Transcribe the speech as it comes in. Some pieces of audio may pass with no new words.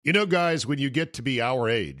You know, guys, when you get to be our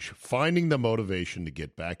age, finding the motivation to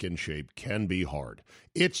get back in shape can be hard.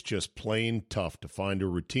 It's just plain tough to find a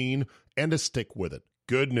routine and to stick with it.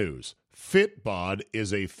 Good news. Fitbod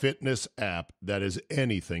is a fitness app that is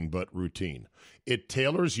anything but routine. It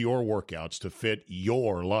tailors your workouts to fit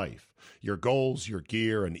your life, your goals, your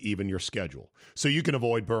gear, and even your schedule, so you can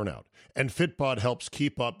avoid burnout. And Fitbod helps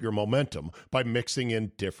keep up your momentum by mixing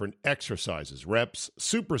in different exercises, reps,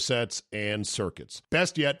 supersets, and circuits.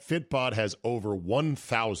 Best yet, Fitbod has over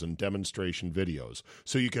 1,000 demonstration videos,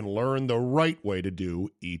 so you can learn the right way to do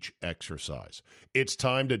each exercise. It's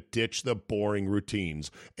time to ditch the boring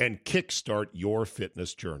routines and kickstart your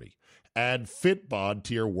fitness journey. Add Fitbod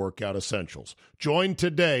to your workout essentials. Join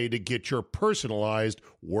today to get your personalized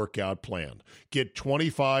workout plan. Get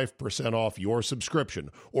 25% off your subscription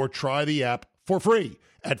or try the app for free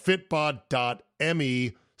at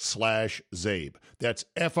fitbod.me/Zabe. That's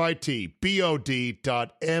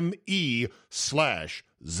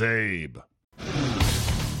fitbod.me/Zabe.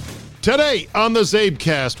 Today on the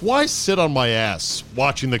Zabecast, why sit on my ass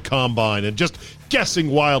watching the combine and just guessing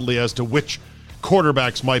wildly as to which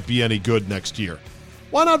quarterbacks might be any good next year?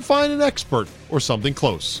 Why not find an expert or something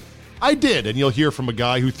close? I did, and you'll hear from a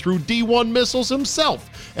guy who threw D1 missiles himself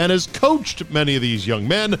and has coached many of these young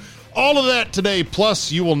men. All of that today,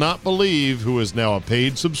 plus you will not believe who is now a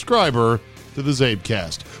paid subscriber to the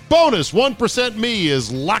Zabecast. Bonus 1% me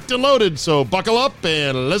is locked and loaded, so buckle up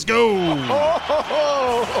and let's go.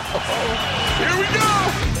 Here we go.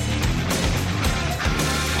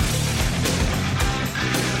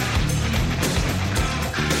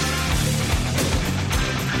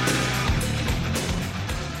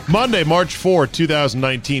 Monday, March 4,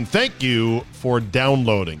 2019. Thank you for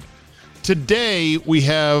downloading. Today, we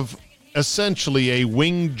have essentially a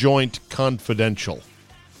wing joint confidential.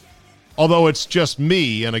 Although it's just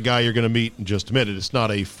me and a guy you're going to meet in just a minute. It's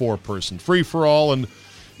not a four-person free-for-all. And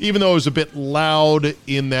even though it was a bit loud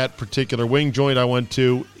in that particular wing joint I went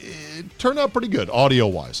to, it turned out pretty good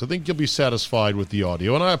audio-wise. I think you'll be satisfied with the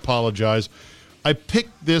audio. And I apologize. I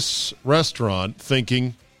picked this restaurant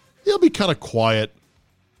thinking it'll be kind of quiet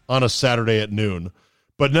on a Saturday at noon.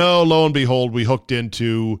 But no, lo and behold, we hooked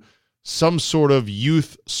into some sort of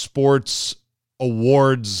youth sports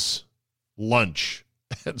awards lunch.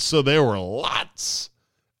 And so there were lots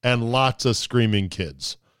and lots of screaming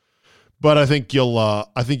kids. But I think you'll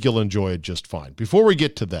enjoy it just fine. Before we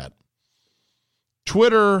get to that,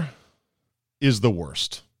 Twitter is the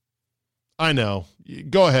worst. I know.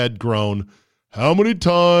 Go ahead, groan. How many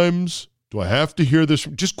times do I have to hear this?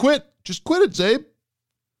 Just quit. Just quit it, Zabe.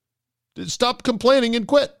 Stop complaining and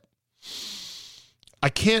quit. I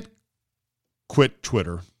can't quit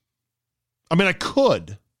Twitter. I mean, I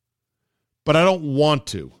could, but I don't want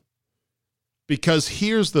to. Because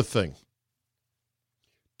here's the thing.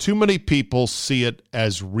 Too many people see it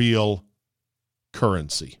as real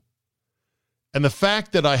currency. And the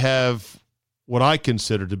fact that I have what I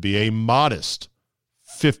consider to be a modest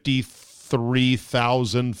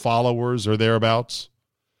 53,000 followers or thereabouts,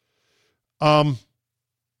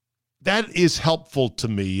 that is helpful to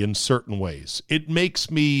me in certain ways. It makes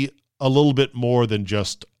me a little bit more than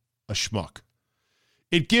just a schmuck.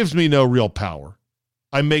 It gives me no real power.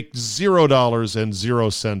 I make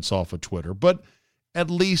 $0.00 off of Twitter, but at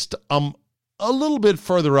least I'm a little bit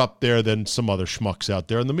further up there than some other schmucks out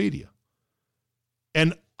there in the media.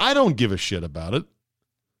 And I don't give a shit about it,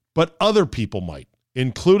 but other people might,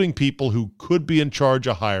 including people who could be in charge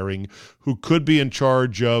of hiring, who could be in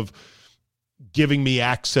charge of giving me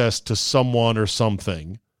access to someone or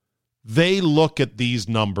something. They look at these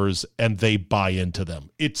numbers and they buy into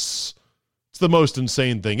them. It's the most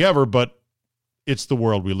insane thing ever, but it's the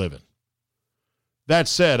world we live in. That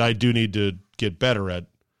said, I do need to get better at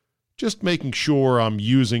just making sure I'm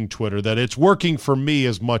using Twitter, that it's working for me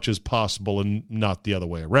as much as possible and not the other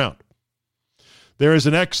way around. There is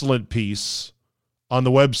an excellent piece on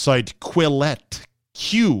the website Quillette,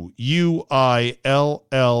 Quillette,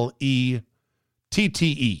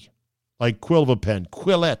 like quill of a pen,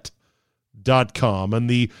 Quillette.com. And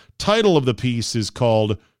the title of the piece is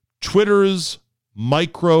called Twitter's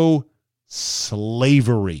Micro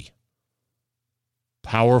Slavery.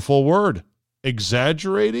 Powerful word.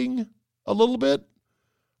 Exaggerating a little bit?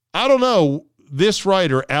 I don't know. This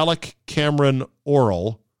writer, Alec Cameron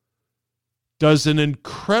Orrell, does an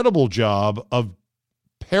incredible job of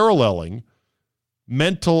paralleling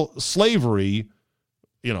mental slavery.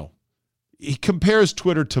 You know, he compares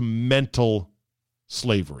Twitter to mental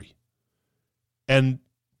slavery. And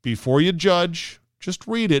before you judge, just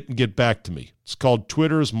read it and get back to me. It's called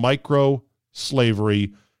Twitter's Micro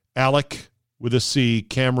Slavery. Alec, with a C,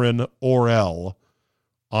 Cameron Orrell,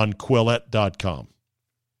 on Quillette.com.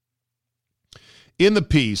 In the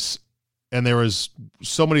piece, and there was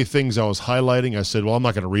so many things I was highlighting, I said, well, I'm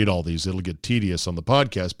not going to read all these. It'll get tedious on the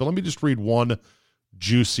podcast, but let me just read one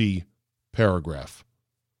juicy paragraph.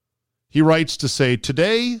 He writes to say,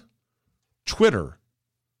 today, Twitter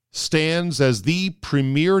stands as the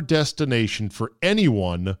premier destination for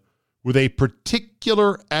anyone with a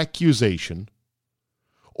particular accusation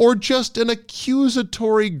or just an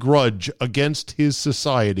accusatory grudge against his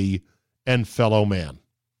society and fellow man.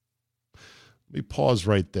 Let me pause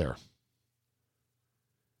right there.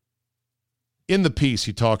 In the piece,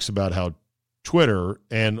 he talks about how Twitter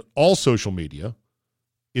and all social media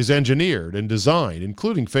is engineered and designed,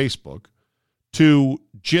 including Facebook, to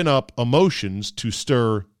gin up emotions to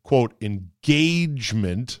stir, quote,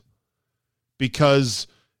 engagement, because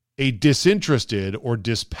a disinterested or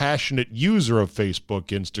dispassionate user of Facebook,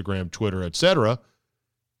 Instagram, Twitter, etc.,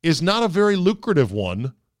 is not a very lucrative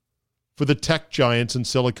one for the tech giants in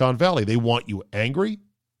Silicon Valley. They want you angry.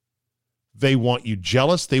 They want you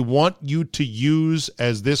jealous. They want you to use,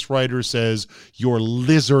 as this writer says, your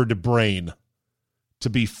lizard brain to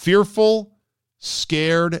be fearful,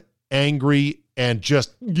 scared, angry, and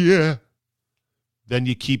just, yeah. Then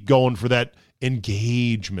you keep going for that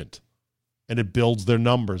engagement, and it builds their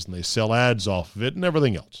numbers, and they sell ads off of it and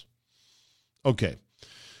everything else. Okay,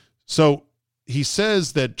 so he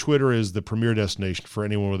says that Twitter is the premier destination for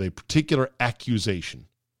anyone with a particular accusation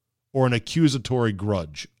or an accusatory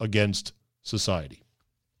grudge against society.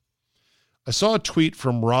 I saw a tweet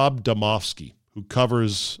from Rob Domofsky, who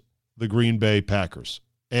covers the Green Bay Packers,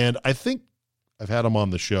 and I think I've had him on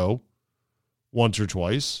the show once or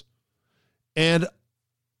twice, and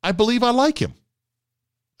I believe I like him.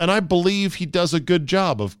 And I believe he does a good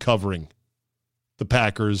job of covering the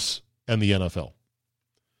Packers and the NFL.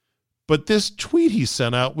 But this tweet he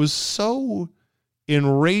sent out was so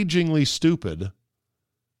enragingly stupid.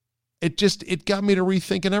 It got me to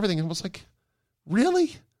rethinking everything. And I was like,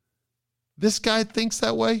 really? This guy thinks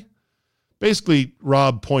that way? Basically,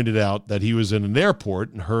 Rob pointed out that he was in an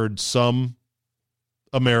airport and heard some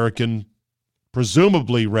American,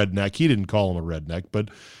 presumably redneck, he didn't call him a redneck, but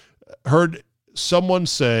heard someone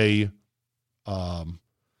say, $3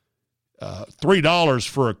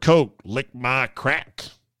 for a Coke, lick my crack.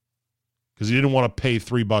 Because he didn't want to pay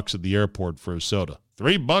 $3 at the airport for a soda.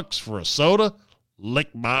 $3 for a soda,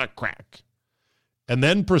 lick my crack. And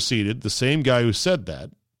then proceeded, the same guy who said that,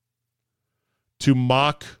 to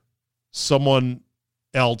mock someone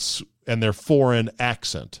else and their foreign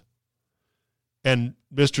accent. And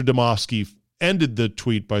Mr. Domofsky ended the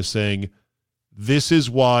tweet by saying, this is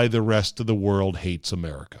why the rest of the world hates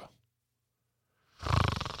America.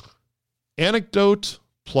 Anecdote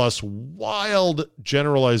plus wild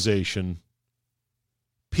generalization.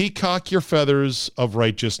 Peacock your feathers of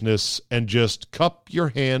righteousness and just cup your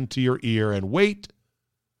hand to your ear and wait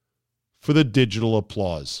for the digital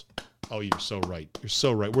applause. Oh, you're so right. You're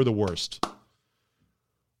so right. We're the worst.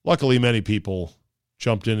 Luckily, many people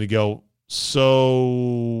jumped in to go,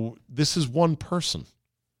 so this is one person.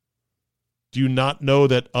 Do you not know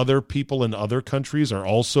that other people in other countries are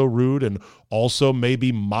also rude and also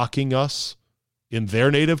maybe mocking us in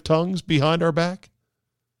their native tongues behind our back?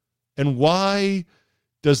 And why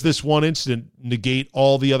does this one incident negate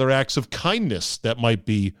all the other acts of kindness that might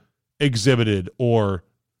be exhibited or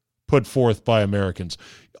put forth by Americans?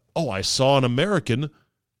 Oh, I saw an American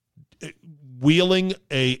wheeling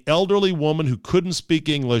an elderly woman who couldn't speak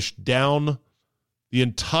English down the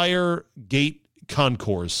entire gate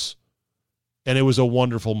concourse, and it was a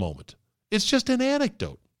wonderful moment. It's just an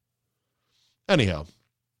anecdote. Anyhow,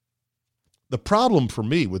 the problem for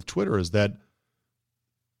me with Twitter is that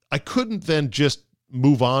I couldn't then just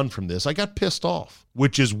move on from this. I got pissed off,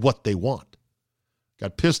 which is what they want.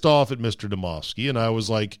 Got pissed off at Mr. Domofsky, and I was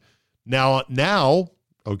like, now,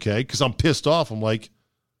 okay, because I'm pissed off. I'm like,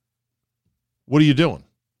 what are you doing?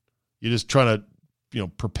 You're just trying to,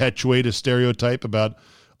 perpetuate a stereotype about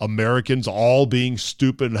Americans all being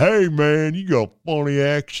stupid. Hey, man, you got a funny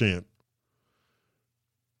accent.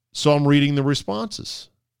 So I'm reading the responses,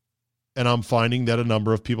 and I'm finding that a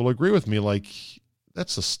number of people agree with me, like,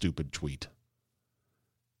 that's a stupid tweet.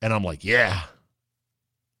 And I'm like, yeah,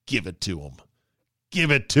 give it to him. Give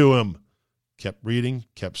it to him. Kept reading,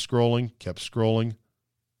 kept scrolling.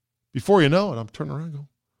 Before you know it, I'm turning around and go,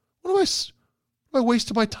 what am I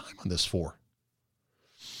wasting my time on this for?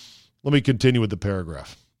 Let me continue with the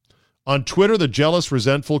paragraph. On Twitter, the jealous,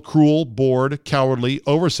 resentful, cruel, bored, cowardly,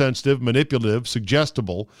 oversensitive, manipulative,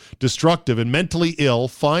 suggestible, destructive, and mentally ill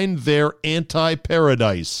find their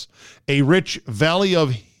anti-paradise, a rich valley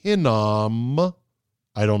of Hinnom.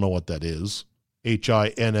 I don't know what that is.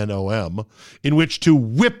 HINNOM, in which to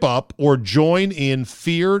whip up or join in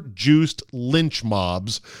fear-juiced lynch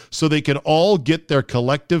mobs so they can all get their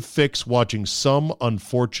collective fix watching some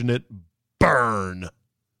unfortunate burn.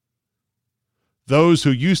 Those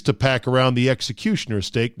who used to pack around the executioner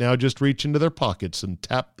stake now just reach into their pockets and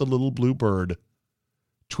tap the little blue bird.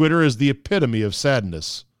 Twitter is the epitome of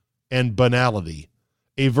sadness and banality,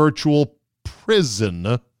 a virtual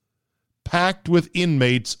prison packed with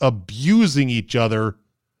inmates abusing each other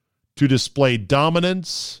to display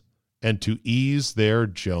dominance and to ease their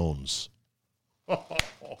Jones.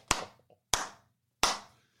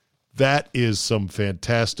 That is some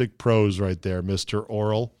fantastic prose right there, Mr.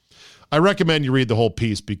 Orel. I recommend you read the whole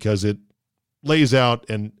piece because it lays out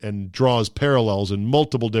and draws parallels in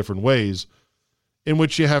multiple different ways in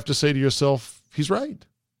which you have to say to yourself, he's right.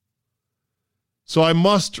 So I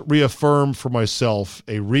must reaffirm for myself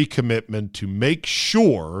a recommitment to make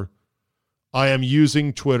sure I am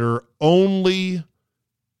using Twitter only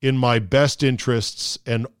in my best interests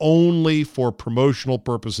and only for promotional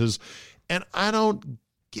purposes. And I don't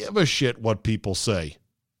give a shit what people say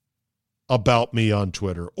about me on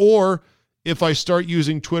Twitter. Or if I start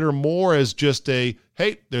using Twitter more as just a,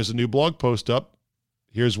 hey, there's a new blog post up.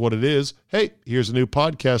 Here's what it is. Hey, here's a new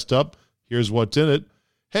podcast up. Here's what's in it.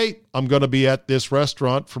 Hey, I'm going to be at this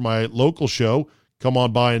restaurant for my local show. Come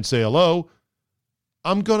on by and say hello.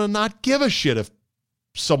 I'm going to not give a shit if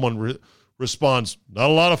someone responds, not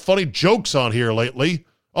a lot of funny jokes on here lately.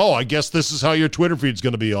 Oh, I guess this is how your Twitter feed's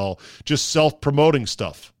going to be, all just self-promoting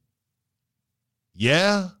stuff.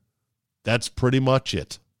 Yeah, that's pretty much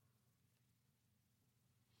it.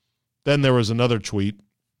 Then there was another tweet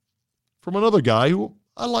from another guy who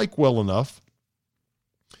I like well enough.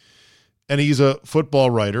 And he's a football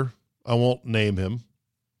writer. I won't name him.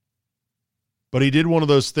 But he did one of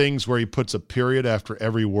those things where he puts a period after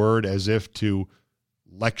every word as if to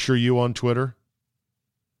lecture you on Twitter.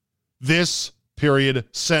 This, period,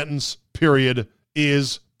 sentence, period,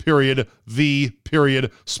 is, period, the,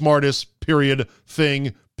 period, smartest, period,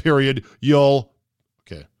 thing, period, you'll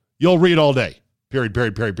read all day. Period,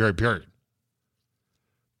 period, period, period, period.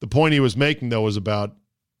 The point he was making, though, was about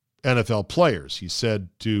NFL players. He said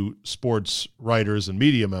to sports writers and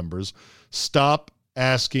media members, stop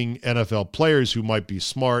asking NFL players who might be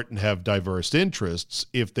smart and have diverse interests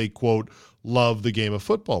if they, quote, love the game of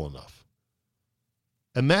football enough.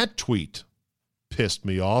 And that tweet pissed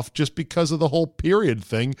me off just because of the whole period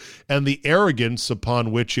thing and the arrogance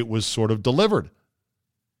upon which it was sort of delivered.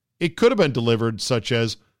 It could have been delivered such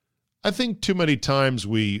as, I think too many times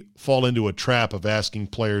we fall into a trap of asking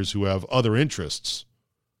players who have other interests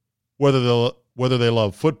whether they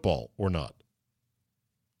love football or not.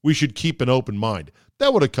 We should keep an open mind.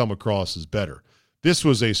 That would have come across as better. This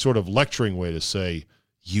was a sort of lecturing way to say,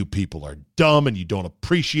 you people are dumb and you don't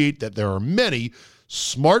appreciate that there are many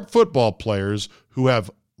smart football players who have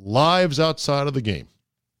lives outside of the game.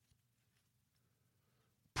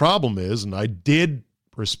 Problem is, and I did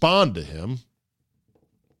respond to him,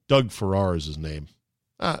 Doug Farrar is his name.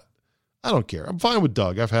 I don't care. I'm fine with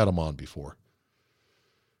Doug. I've had him on before.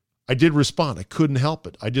 I did respond. I couldn't help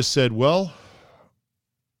it. I just said, well,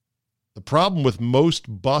 the problem with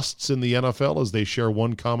most busts in the NFL is they share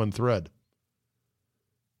one common thread.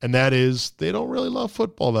 And that is they don't really love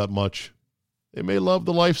football that much. They may love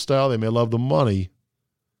the lifestyle. They may love the money.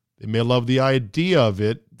 They may love the idea of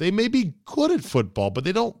it. They may be good at football, but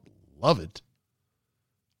they don't love it.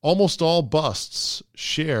 Almost all busts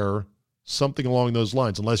share something along those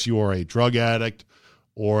lines, unless you are a drug addict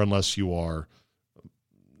or unless you are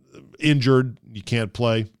injured, you can't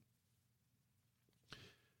play.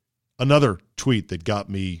 Another tweet that got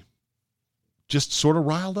me just sort of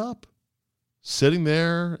riled up. Sitting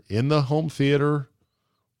there in the home theater,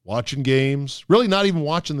 watching games, really not even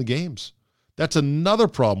watching the games. That's another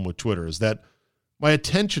problem with Twitter, is that my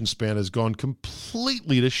attention span has gone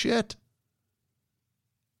completely to shit.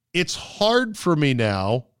 It's hard for me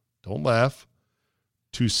now, don't laugh,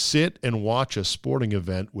 to sit and watch a sporting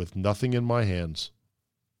event with nothing in my hands.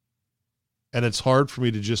 And it's hard for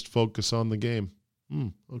me to just focus on the game.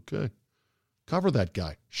 Okay. Cover that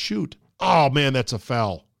guy. Shoot. Oh, man, that's a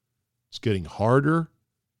foul. It's getting harder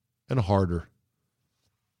and harder.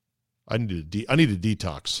 I need a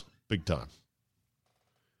detox big time.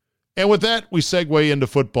 And with that, we segue into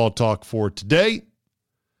football talk for today.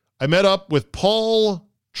 I met up with Paul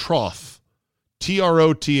Troth,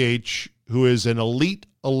 Troth, who is an Elite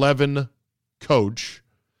 11 coach,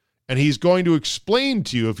 and he's going to explain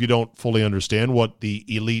to you, if you don't fully understand, what the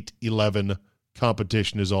Elite 11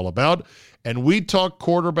 competition is all about. And we talk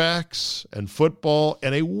quarterbacks and football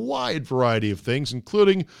and a wide variety of things,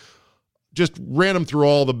 including just ran him through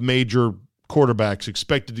all the major quarterbacks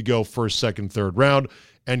expected to go first, second, third round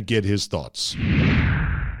and get his thoughts.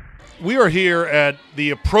 We are here at the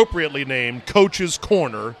appropriately named Coach's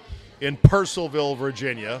Corner in Purcellville,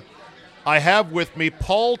 Virginia. I have with me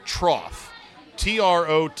Paul Troth,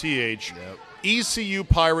 Troth, ECU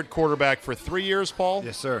Pirate quarterback for 3 years, Paul?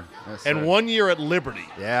 Yes, sir. Yes, and sir. 1 year at Liberty.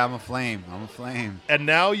 Yeah, I'm a flame. And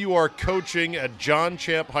now you are coaching at John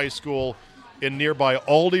Champ High School in nearby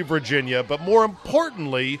Aldie, Virginia. But more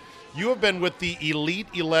importantly, you have been with the Elite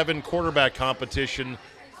 11 quarterback competition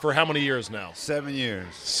for how many years now? 7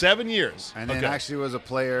 years. 7 years. And then actually was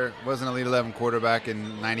an Elite 11 quarterback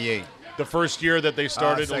in 98. The first year that they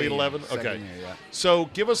started Elite 11? Okay. Year, yeah. So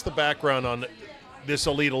give us the background on this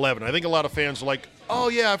Elite 11. I think a lot of fans are like, oh,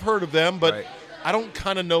 yeah, I've heard of them, but right. I don't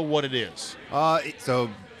kind of know what it is. So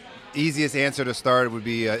easiest answer to start would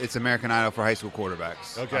be it's American Idol for high school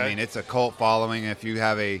quarterbacks. Okay. I mean, it's a cult following. If you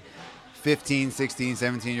have a 15, 16,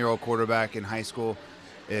 17-year-old quarterback in high school,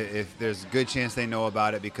 if there's a good chance they know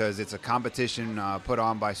about it because it's a competition put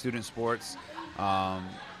on by Student Sports.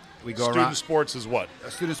 We go Student around. Sports is what?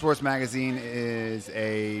 Student Sports Magazine is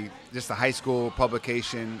just a high school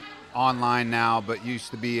publication online now, but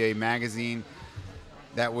used to be a magazine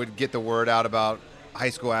that would get the word out about high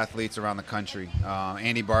school athletes around the country.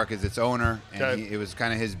 Andy Bark is its owner, and it was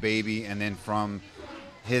kind of his baby. And then from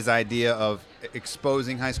his idea of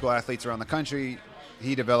exposing high school athletes around the country,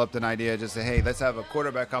 he developed an idea just to, hey, let's have a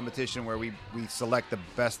quarterback competition where we select the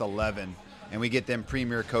best 11, and we get them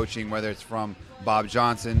premier coaching, whether it's from Bob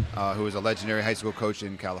Johnson, who was a legendary high school coach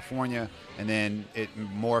in California, and then it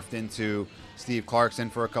morphed into Steve Clarkson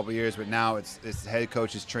for a couple of years, but now it's head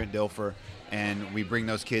coach is Trent Dilfer, and we bring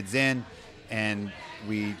those kids in, and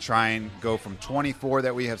we try and go from 24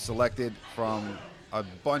 that we have selected from a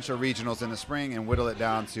bunch of regionals in the spring and whittle it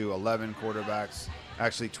down to 11 quarterbacks.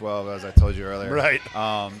 Actually 12, as I told you earlier. Right.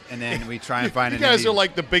 And then we try and find you guys are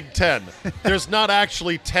like the Big Ten. There's not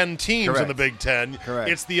actually 10 teams Correct. in the Big Ten. Correct.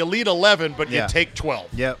 It's the Elite 11, but you take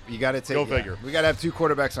 12. Yep. You got to take. Go figure. We got to have 2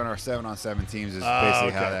 quarterbacks on our 7-on-7 teams. Is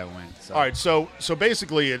basically how that went. So. All right. So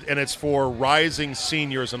basically, and it's for rising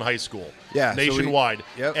seniors in high school. Yeah. Nationwide.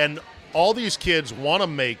 Yep. And all these kids want to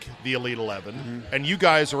make the Elite 11, and you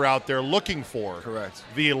guys are out there looking for Correct.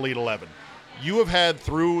 the Elite 11. You have had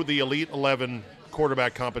through the Elite 11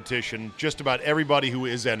 quarterback competition just about everybody who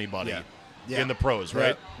is anybody in the pros,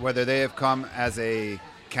 right? Whether they have come as a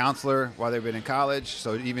counselor while they've been in college.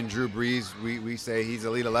 So even Drew Brees, we say he's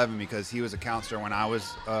Elite 11 because he was a counselor when I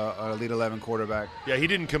was an Elite 11 quarterback. Yeah, he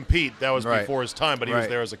didn't compete. That was before his time, but he was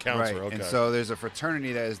there as a counselor. Right. Okay. And so there's a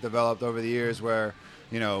fraternity that has developed over the years where,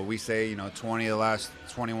 we say, 20 of the last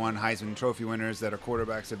 21 Heisman Trophy winners that are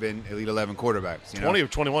quarterbacks have been Elite 11 quarterbacks. 20 of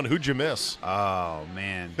 21. Who'd you miss? Oh,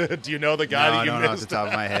 man. Do you know the guy that you missed? No, off the top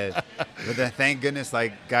of my head. But then, thank goodness,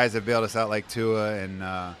 guys have bailed us out like Tua and,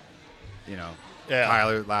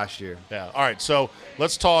 Tyler last year. Yeah. All right. So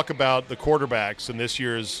let's talk about the quarterbacks in this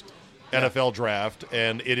year's NFL draft.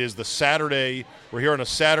 And it is the Saturday. We're here on a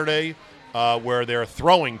Saturday where they're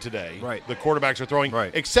throwing today. Right. The quarterbacks are throwing.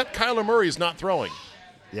 Right. Except Kyler Murray is not throwing.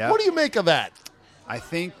 Yeah. What do you make of that? I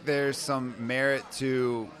think there's some merit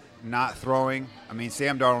to not throwing. I mean,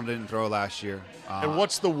 Sam Darnold didn't throw last year. And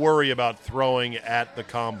what's the worry about throwing at the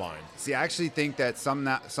combine? See, I actually think that some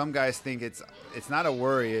guys think it's not a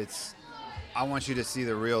worry. It's I want you to see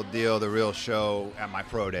the real deal, the real show at my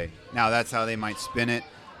pro day. Now that's how they might spin it.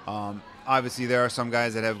 Obviously, there are some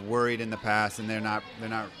guys that have worried in the past, and they're not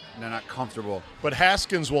comfortable. But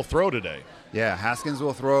Haskins will throw today. Yeah, Haskins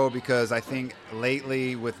will throw because I think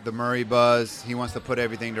lately with the Murray buzz, he wants to put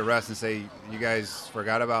everything to rest and say, you guys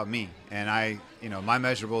forgot about me. And my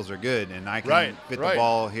measurables are good, and I can fit the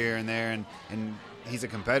ball here and there, and he's a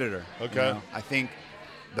competitor. Okay. I think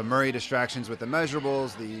the Murray distractions with the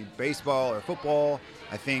measurables, the baseball or football,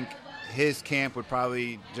 I think his camp would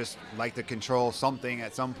probably just like to control something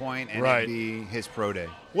at some point, and it'd be his pro day.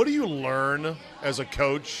 What do you learn as a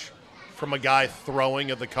coach from a guy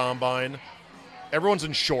throwing at the combine? Everyone's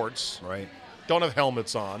in shorts. Right. Don't have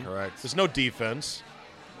helmets on. Correct. There's no defense.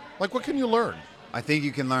 What can you learn? I think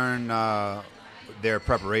you can learn their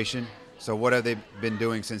preparation. So what have they been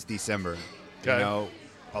doing since December? Okay.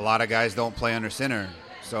 A lot of guys don't play under center.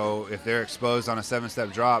 So if they're exposed on a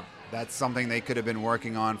 7-step drop, that's something they could have been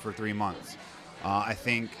working on for 3 months. I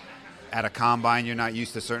think at a combine, you're not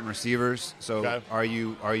used to certain receivers. So are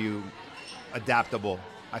you adaptable?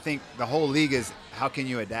 I think the whole league is how can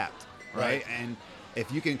you adapt, right? And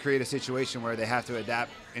if you can create a situation where they have to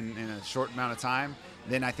adapt in a short amount of time,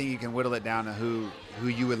 then I think you can whittle it down to who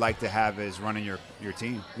you would like to have as running your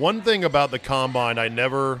team. One thing about the combine I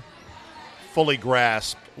never fully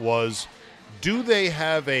grasped was do they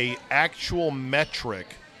have a actual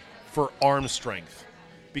metric for arm strength?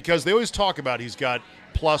 Because they always talk about he's got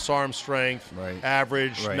plus arm strength, Right.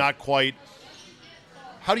 average, Right. not quite.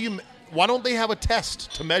 Why don't they have a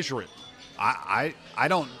test to measure it? I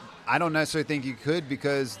don't necessarily think you could,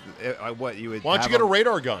 because what you would. Why don't have you get a them-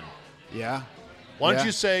 radar gun? Yeah. Why don't Yeah.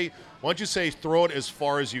 you say throw it as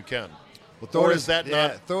far as you can? Well, throw Or it is that yeah,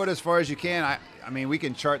 not? throw it as far as you can. I mean, we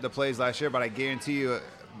can chart the plays last year, but I guarantee you,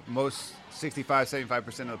 most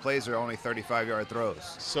 65-75% of the plays are only 35-yard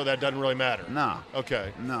throws. So that doesn't really matter. No.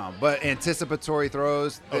 Okay. No, but anticipatory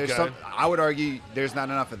throws. There's Okay. I would argue there's not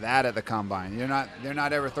enough of that at the combine. They're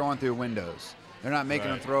not ever throwing through windows. They're not making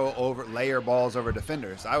Right. them throw over layer balls over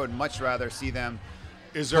defenders. I would much rather see them.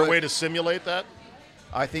 Is there a Put- way to simulate that?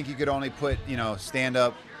 I think you could only put stand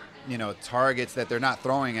up, targets that they're not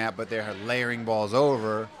throwing at, but they're layering balls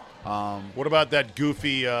over. What about that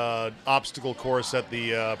goofy obstacle course at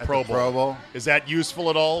the Pro the Bowl? Pro Bowl? Is that useful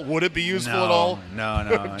at all? Would it be useful at all?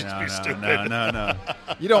 No, Just be stupid. no.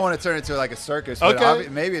 You don't want to turn it into like a circus. But Okay.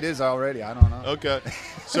 maybe it is already. I don't know. Okay.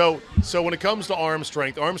 So when it comes to arm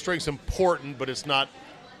strength's important, but it's not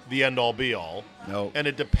the end-all, be-all. No. And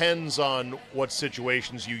it depends on what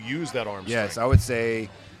situations you use that arm Yes, strength. I would say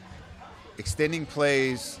extending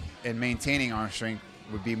plays and maintaining arm strength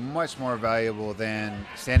would be much more valuable than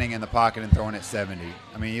standing in the pocket and throwing it 70.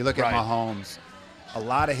 I mean, you look at Right. Mahomes, a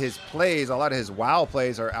lot of his wow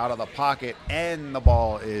plays are out of the pocket, and the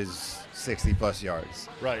ball is 60-plus yards.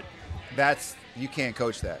 Right. You can't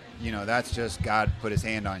coach that. That's just God put his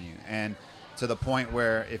hand on you. And to the point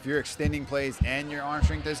where if you're extending plays and your arm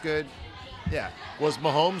strength is good, yeah. Was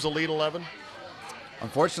Mahomes Elite 11?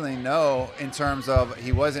 Unfortunately, no, in terms of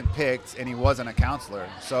he wasn't picked and he wasn't a counselor.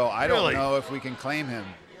 So I Really? don't know if we can claim him.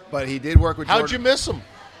 But he did work with How'd Jordan. you miss him?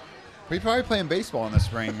 He's probably playing baseball in the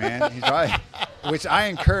spring, man. He's probably, which I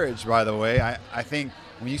encourage, by the way. I think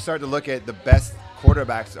when you start to look at the best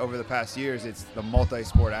quarterbacks over the past years, it's the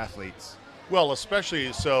multi-sport athletes. Well,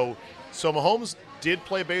 especially so Mahomes did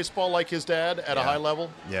play baseball like his dad at a Yeah. high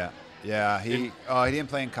level. Yeah. He didn't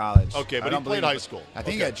play in college. Okay, but I he don't played believe- high school. I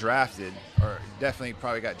think he Okay. got drafted, or definitely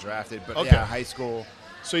probably got drafted. But Okay. yeah, high school.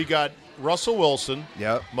 So you got Russell Wilson,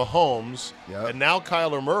 Yep. Mahomes, Yep. and now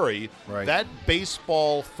Kyler Murray. Right. That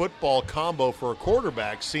baseball-football combo for a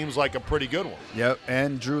quarterback seems like a pretty good one. Yep,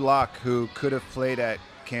 and Drew Lock, who could have played at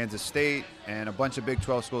Kansas State and a bunch of Big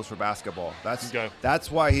 12 schools for basketball.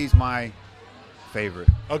 That's why he's my favorite.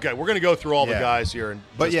 Okay, we're going to go through all the Yeah. guys here in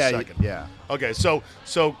But just yeah, a second. yeah. Okay, so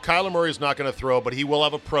Kyler Murray is not going to throw, but he will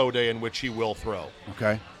have a pro day in which he will throw.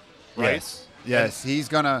 Okay. Right? Yes, he's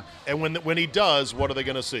gonna. And when he does, what are they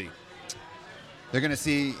going to see? They're gonna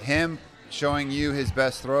see him showing you his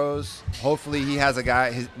best throws. Hopefully, he has a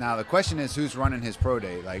guy. Now the question is, who's running his pro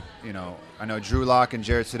day? I know Drew Lock and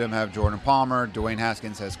Jarrett Stidham have Jordan Palmer. Dwayne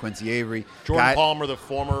Haskins has Quincy Avery. Jordan Palmer, the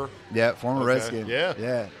former. Yeah, former Okay, Redskin.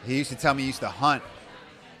 yeah. He used to tell me he used to hunt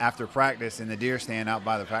after practice in the deer stand out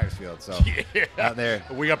by the practice field. So out there,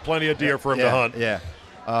 We got plenty of deer for him to hunt. Yeah.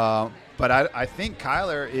 But I think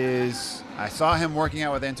Kyler is. I saw him working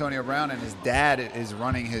out with Antonio Brown, and his dad is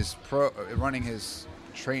running his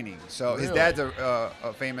training. So his Really? dad's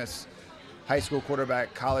a famous high school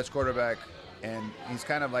quarterback, college quarterback, and he's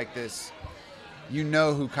kind of like this. You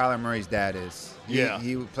know who Kyler Murray's dad is.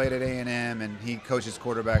 He played at A&M, and he coaches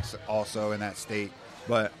quarterbacks also in that state.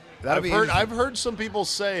 But that'll be interesting. I've heard some people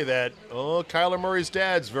say that Kyler Murray's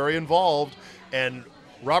dad's very involved, and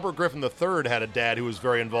Robert Griffin III had a dad who was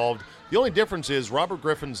very involved. The only difference is Robert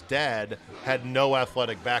Griffin's dad had no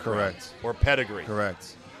athletic background Correct. or pedigree.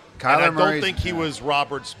 Correct. And I don't Murray's- think he was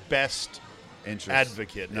Robert's best interest.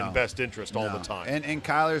 advocate No. and best interest all No. the time. And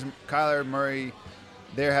Kyler Murray,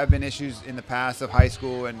 there have been issues in the past of high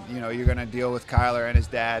school, and you're going to deal with Kyler and his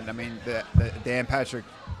dad. I mean, the Dan Patrick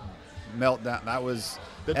meltdown, that was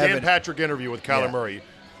the Dan Patrick interview with Kyler Yeah. Murray,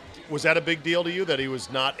 was that a big deal to you that he was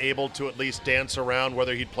not able to at least dance around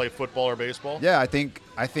whether he'd play football or baseball? Yeah, I think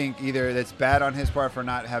either that's bad on his part for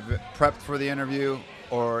not having prepped for the interview,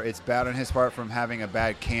 or it's bad on his part from having a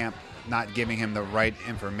bad camp, not giving him the right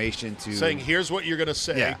information to Saying, here's what you're going to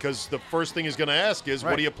say, Yeah. because the first thing he's going to ask is,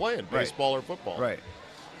 what Right. are you playing, Right. baseball or football? Right.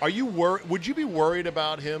 Are you would you be worried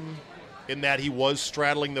about him in that he was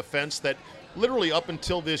straddling the fence, that literally up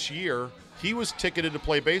until this year, he was ticketed to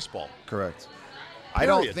play baseball? Correct.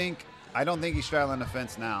 Period. I don't think he's straddling the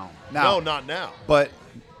fence now. No, not now. But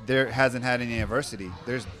there hasn't had any adversity.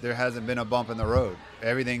 There hasn't been a bump in the road.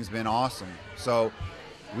 Everything's been awesome. So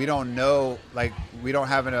we don't know, we don't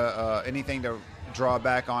have anything to draw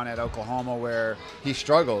back on at Oklahoma where he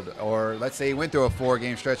struggled, or let's say he went through a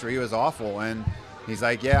 4-game stretch where he was awful, and he's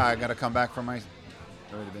like, yeah, I got to come back from my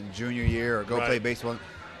it would have been junior year, or go Right. play baseball.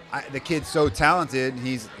 The kid's so talented,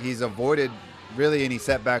 he's avoided really any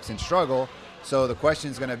setbacks and struggle. So the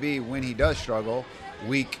question is going to be, when he does struggle,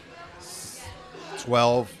 week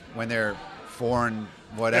 12, when they're 4 and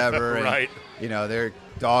whatever, Right. and they're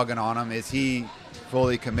dogging on him, is he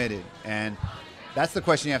fully committed? And that's the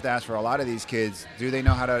question you have to ask for a lot of these kids. Do they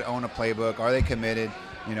know how to own a playbook? Are they committed?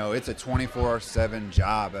 It's a 24/7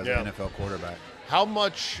 job as an NFL quarterback. How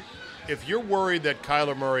much, if you're worried that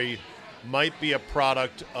Kyler Murray might be a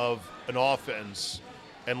product of an offense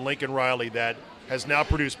and Lincoln Riley that has now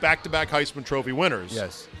produced back-to-back Heisman Trophy winners,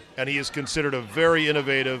 Yes. and he is considered a very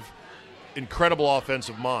innovative, incredible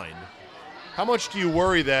offensive mind, how much do you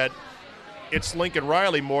worry that it's Lincoln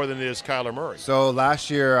Riley more than it is Kyler Murray? So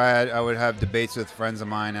last year I would have debates with friends of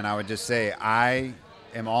mine, and I would just say I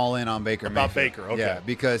am all in on Baker About Mayfield. Baker, okay. Yeah,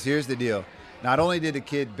 because here's the deal. Not only did the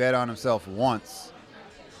kid bet on himself once,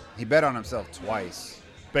 he bet on himself twice.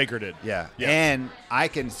 Baker did. Yeah. Yeah. And I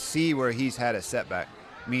can see where he's had a setback,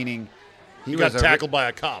 meaning He got tackled by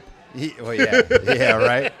a cop. Well, yeah,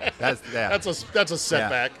 right. That's a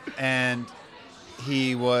setback. Yeah. And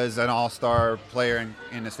he was an all-star player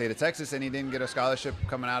in the state of Texas, and he didn't get a scholarship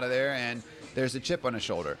coming out of there, and there's a chip on his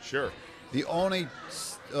shoulder. Sure. The only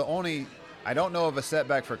I don't know of a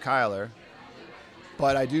setback for Kyler,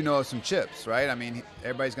 but I do know of some chips, right? I mean,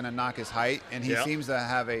 everybody's going to knock his height, and he seems to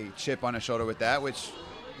have a chip on his shoulder with that, which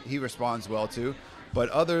he responds well to. But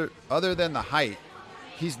other than the height,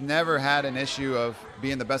 he's never had an issue of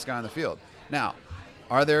being the best guy on the field. Now,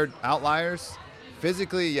 are there outliers?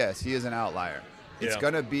 Physically, yes, he is an outlier. It's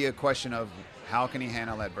going to be a question of how can he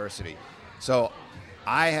handle adversity. So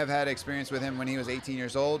I have had experience with him when he was 18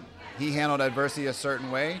 years old. He handled adversity a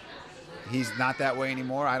certain way. He's not that way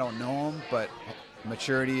anymore. I don't know him, but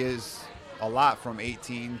maturity is a lot from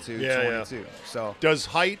 18 to 22. Yeah. So does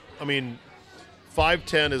height,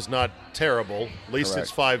 5'10" is not terrible. At least Correct.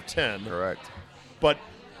 it's 5'10". correct. But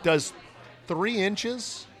does 3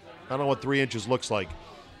 inches? I don't know what 3 inches looks like.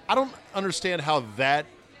 I don't understand how that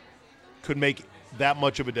could make that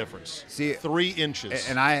much of a difference. See, 3 inches.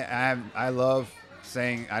 And I love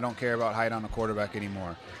saying I don't care about height on a quarterback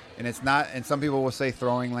anymore. And it's not. And some people will say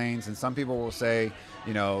throwing lanes, and some people will say,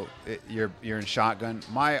 you're in shotgun.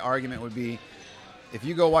 My argument would be, if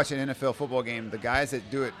you go watch an NFL football game, the guys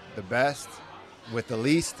that do it the best with the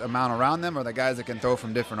least amount around them are the guys that can throw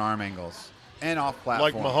from different arm angles and off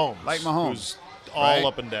platform. Like Mahomes. Who's all right?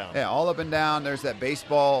 up and down. Yeah, all up and down. There's that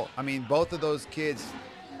baseball. Both of those kids,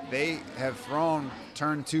 they have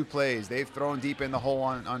turned 2 plays. They've thrown deep in the hole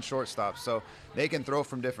on shortstop. So they can throw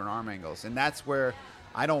from different arm angles. And that's where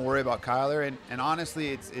I don't worry about Kyler. And honestly,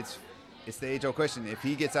 it's the age-old question. If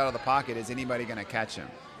he gets out of the pocket, is anybody going to catch him?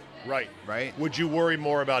 Right. Right? Would you worry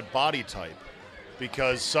more about body type?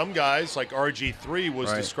 Because some guys, like RG3, was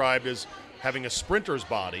Right. described described as having a sprinter's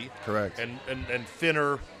body. Correct. And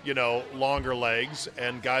thinner, longer legs.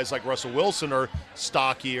 And guys like Russell Wilson are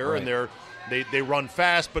stockier, Right. and they run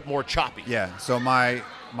fast but more choppy. Yeah. So my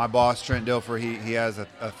boss, Trent Dilfer, he has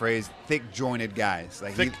a phrase, thick-jointed guys.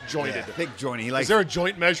 Like Thick-jointed. Yeah, thick-jointed. He Is likes there a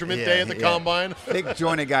joint measurement day at the combine?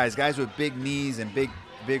 Thick-jointed guys with big knees and big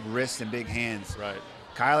wrists and big hands. Right.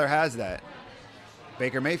 Kyler has that.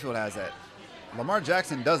 Baker Mayfield has that. Lamar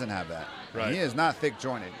Jackson doesn't have that. Right. He is not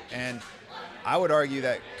thick-jointed. And I would argue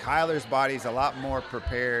that Kyler's body is a lot more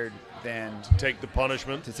prepared than Take the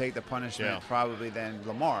punishment. to take the punishment Yeah. probably than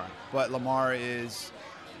Lamar. But Lamar is,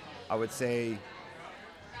 I would say,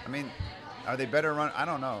 are they better run? I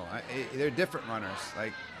don't know. They're different runners.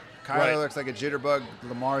 Like Kyler Right. looks like a jitterbug.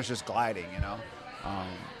 Lamar's just gliding,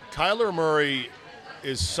 Kyler Murray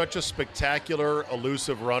is such a spectacular,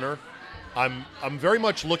 elusive runner. I'm very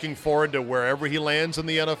much looking forward to wherever he lands in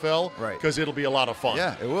the NFL, Right. because it'll be a lot of fun.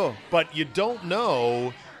 Yeah, it will. But you don't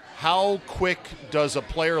know how quick does a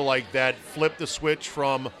player like that flip the switch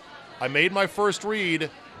from I made my first read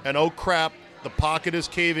and oh crap, the pocket is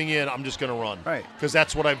caving in, I'm just going to run. Right. Because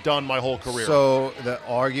that's what I've done my whole career. So the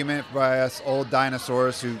argument by us old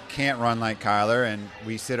dinosaurs who can't run like Kyler, and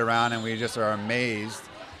we sit around and we just are amazed,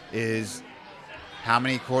 is how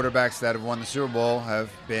many quarterbacks that have won the Super Bowl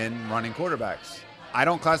have been running quarterbacks. I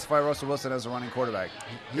don't classify Russell Wilson as a running quarterback.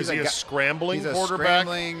 Is he a scrambling he's a quarterback?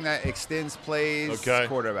 scrambling that extends plays Okay.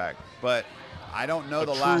 quarterback. But I don't know a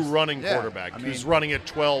the true last running yeah, quarterback I mean, who's running it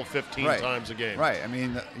 12, 15 right, times a game. Right.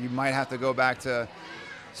 You might have to go back to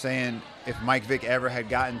saying if Mike Vick ever had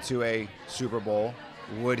gotten to a Super Bowl,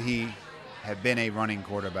 would he have been a running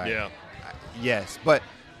quarterback? Yeah. Yes. But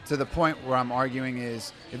to the point where I'm arguing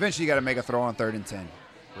is eventually you got to make a throw on 3rd and 10.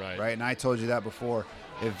 Right. And I told you that before.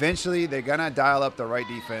 Eventually they're going to dial up the right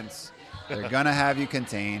defense. They're going to have you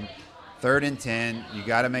contained. 3rd and 10, you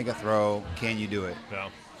got to make a throw. Can you do it? Yeah.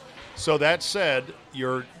 So that said,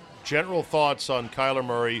 your general thoughts on Kyler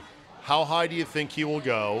Murray, how high do you think he will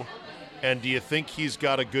go? And do you think he's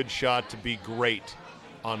got a good shot to be great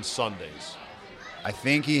on Sundays? I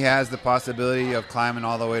think he has the possibility of climbing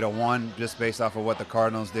all the way to 1 just based off of what the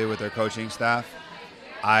Cardinals did with their coaching staff.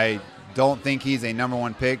 I don't think he's a number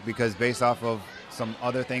 1 pick because based off of some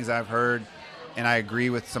other things I've heard, and I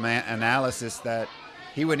agree with some analysis that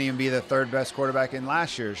he wouldn't even be the 3rd best quarterback in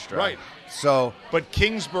last year's draft. Right. So, but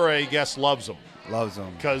Kingsbury, I guess, loves him. Loves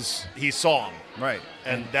him. Because he saw him. Right.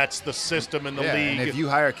 And that's the system in the league. And if you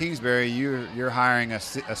hire Kingsbury, you're hiring a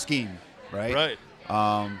scheme, right?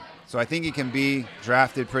 Right. So I think he can be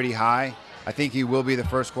drafted pretty high. I think he will be the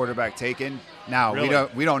first quarterback taken. Now Really?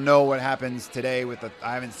 we don't know what happens today with the.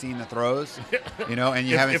 I haven't seen the throws, and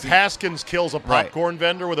you haven't. If seen, Haskins kills a popcorn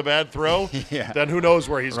vendor with a bad throw, Yeah. then who knows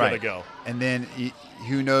where he's Right. going to go? And then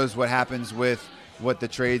who knows what happens with what the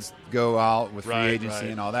trades go out with free Right, agency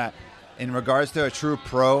right. and all that. In regards to a true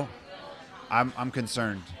pro, I'm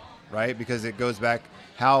concerned, right? Because it goes back,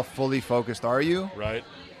 how fully focused are you? Right.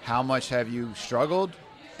 How much have you struggled?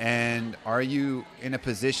 And are you in a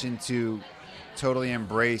position to totally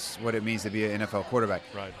embrace what it means to be an NFL quarterback?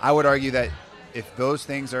 Right. I would argue that if those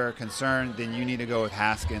things are a concern, then you need to go with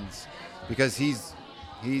Haskins because he's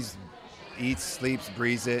eats, sleeps,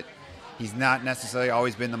 breathes it. He's not necessarily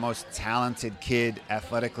always been the most talented kid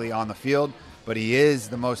athletically on the field, but he is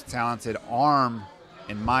the most talented arm,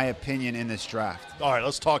 in my opinion, in this draft. All right,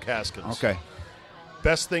 let's talk Haskins. Okay.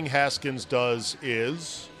 Best thing Haskins does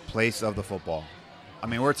is Place of the football. I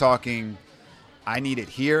mean, we're talking, I need it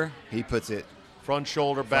here. He puts it front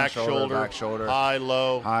shoulder, back back shoulder, high,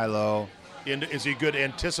 low. high, low. Is he a good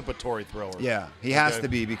anticipatory thrower? Yeah, he has Okay. to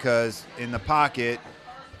be because in the pocket,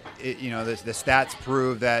 the stats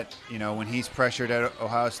prove that, when he's pressured at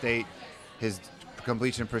Ohio State, his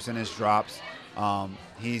completion percentage drops.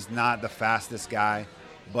 He's not the fastest guy,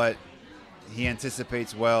 but he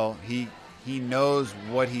anticipates well. He knows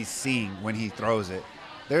what he's seeing when he throws it.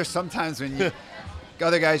 There's sometimes when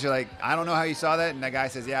other guys are like, I don't know how you saw that, and that guy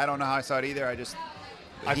says, yeah, I don't know how I saw it either.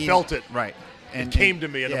 I felt it. Right. It came to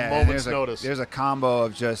me at a and moment's notice. There's a combo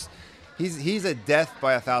of just he's a death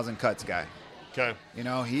by 1,000 cuts guy. Okay.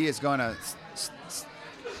 He is going to.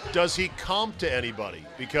 Does he comp to anybody?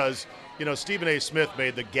 Because, Stephen A. Smith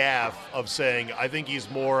made the gaffe of saying, I think he's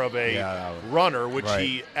more of a runner, which Right.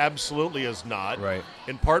 he absolutely is not. Right.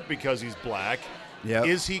 In part because he's black. Yep.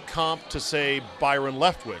 Is he comp to, say, Byron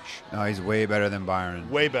Leftwich? No, he's way better than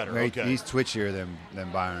Byron. Way better, okay. He's twitchier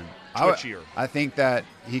than Byron. Twitchier. I think that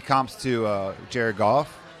he comps to Jared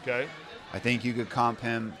Goff. Okay. I think you could comp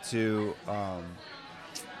him to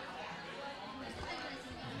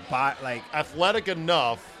Athletic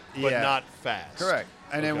enough, but Yeah. not fast. Correct.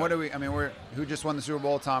 And then Okay. what do we? I mean, who just won the Super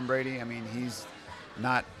Bowl? Tom Brady. I mean, he's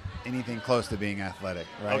not anything close to being athletic,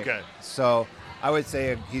 right? Okay. So I would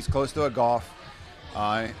say he's close to a Goff.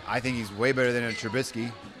 I think he's way better than a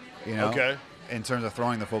Trubisky. Okay. In terms of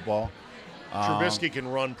throwing the football. Trubisky can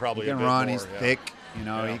run probably He can a bit run. more, He's yeah. thick.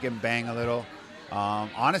 Yeah. He can bang a little.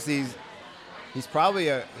 Honestly, he's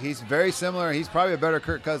probably he's very similar. He's probably a better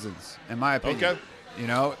Kirk Cousins, in my opinion.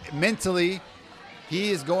 Okay. Mentally,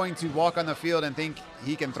 he is going to walk on the field and think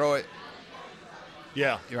he can throw it.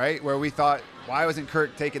 Yeah. Right? Where we thought, why wasn't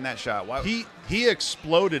Kirk taking that shot? Why? He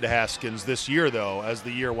exploded Haskins this year, though, as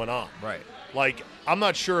the year went on. Right. Like, I'm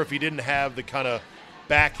not sure if he didn't have the kind of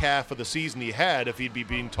back half of the season he had, if he'd be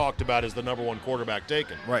being talked about as the number 1 quarterback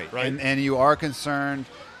taken. Right. Right. And you are concerned,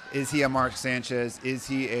 is he a Mark Sanchez? Is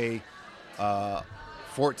he a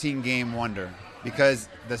 14-game wonder? Because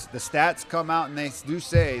the stats come out and they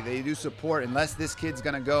do support, unless this kid's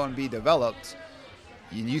going to go and be developed,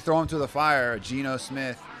 you throw him to the fire, a Geno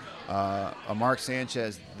Smith, a Mark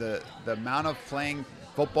Sanchez, the amount of playing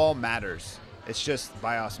football matters. It's just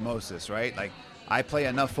by osmosis, right? Like, I play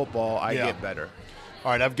enough football, I get better.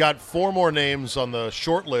 All right, I've got 4 more names on the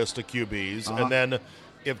short list of QBs, and then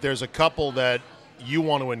if there's a couple that you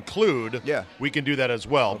want to include, we can do that as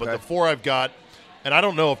well. Okay. But the 4 I've got, and I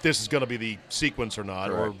don't know if this is going to be the sequence or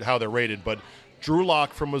not, or how they're rated, but Drew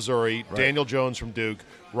Lock from Missouri, Daniel Jones from Duke,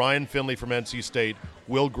 Ryan Finley from NC State,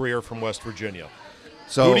 Will Grier from West Virginia.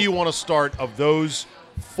 So, who do you want to start of those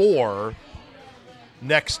 4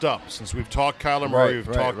 next up? Since we've talked Kyler Murray,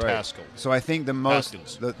 we've talked Haskell. So I think the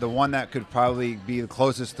one that could probably be the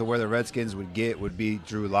closest to where the Redskins would get would be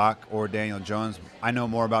Drew Lock or Daniel Jones. I know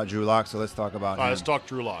more about Drew Lock, so let's talk about him. All right, let's talk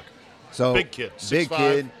Drew Lock. So big kid, 6'5". big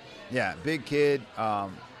kid, big kid.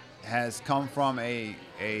 Has come from a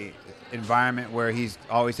environment where he's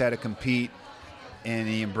always had to compete. and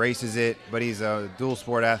he embraces it, but he's a dual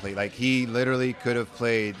sport athlete. Like, he literally could have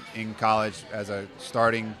played in college as a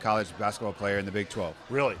starting college basketball player in the Big 12.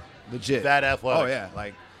 Really? Legit. That athletic? Oh,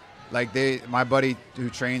 yeah. My buddy who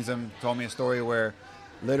trains him told me a story where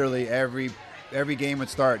literally every game would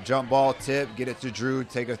start, jump ball, tip, get it to Drew,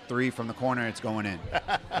 take a three from the corner, it's going in,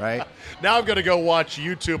 right? Now I'm going to go watch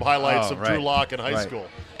YouTube highlights of Drew Lock in high school.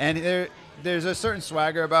 And there's a certain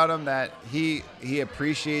swagger about him that he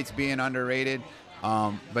appreciates being underrated,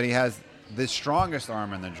 but he has the strongest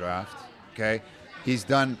arm in the draft, okay? He's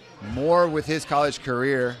done more with his college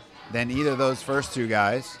career than either of those first two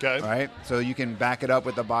guys, okay, right? So you can back it up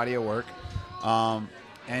with the body of work.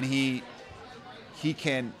 And he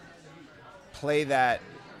can play that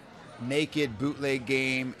naked bootleg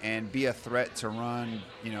game and be a threat to run.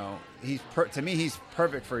 You know, to me, he's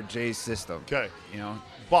perfect for Jay's system. Okay. You know,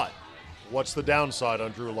 but what's the downside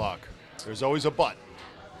on Drew Lock? There's always a but.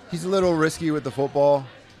 He's a little risky with the football.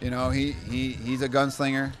 You know, he's a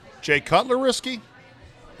gunslinger. Jay Cutler risky?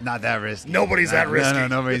 Not that risky. Nobody's that risky. No,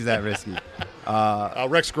 nobody's that risky.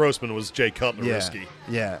 Rex Grossman was Jay Cutler risky.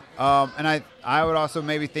 Yeah. And I would also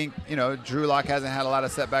maybe think, you know, Drew Lock hasn't had a lot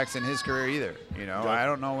of setbacks in his career either. You know, I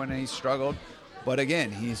don't know when he's struggled. But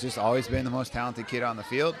again, he's just always been the most talented kid on the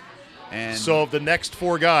field. And so of the next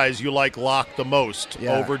four guys, you like Lock the most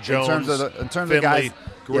over Jones, in terms Finley, of guys,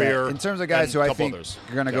 Greer, in terms of guys who I think others.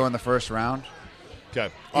 are going to go in the first round.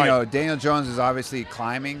 Okay. You know, Daniel Jones is obviously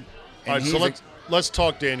climbing. All right, so let's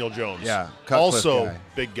talk Daniel Jones. Yeah. Also guy.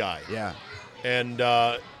 big guy. Yeah. And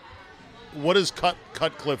what does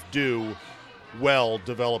Cutcliffe do well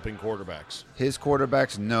developing quarterbacks? His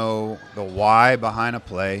quarterbacks know the why behind a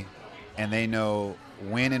play, and they know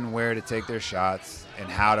when and where to take their shots and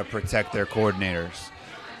how to protect their coordinators.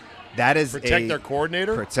 That is protect their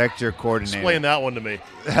coordinator? Protect your coordinator. Explain that one to me.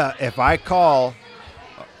 If I call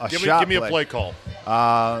give me a play call.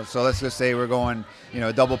 So let's just say we're going,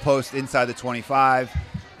 double post inside the 25.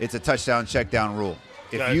 It's a touchdown check down rule.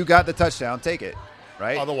 If you got the touchdown, take it,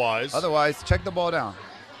 right? Otherwise, check the ball down,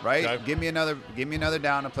 right? Okay. Give me another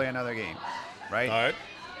down to play another game, right? All right.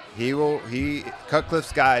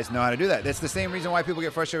 Cutcliffe's guys know how to do that. That's the same reason why people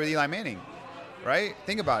get frustrated with Eli Manning, right?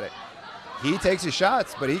 Think about it. He takes his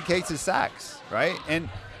shots, but he takes his sacks, right? And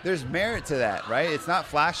there's merit to that, right? It's not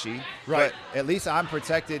flashy, right? But at least I'm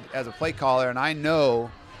protected as a play caller, and I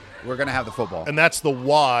know we're going to have the football. And that's the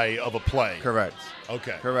why of a play. Correct.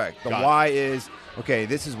 Okay. Correct. The why is, okay,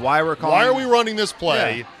 this is why we're calling. Why are we running this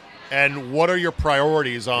play, and what are your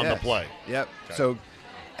priorities on the play? Yep. Okay. So,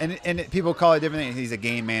 and people call it different things. He's a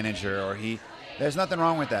game manager, or there's nothing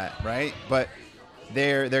wrong with that, right? But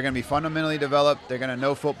they're going to be fundamentally developed. They're going to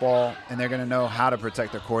know football, and they're going to know how to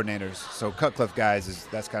protect their coordinators. So Cutcliffe guys,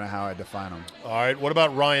 that's kind of how I define them. All right. What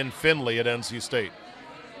about Ryan Finley at NC State?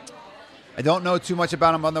 I don't know too much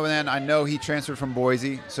about him other than I know he transferred from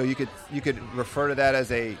Boise, so you could refer to that as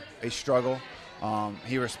a struggle.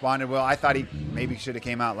 He responded well. I thought he maybe should have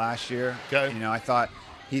came out last year. Okay. I thought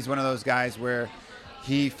he's one of those guys where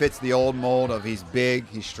he fits the old mold of he's big,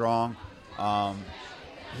 he's strong,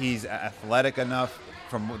 he's athletic enough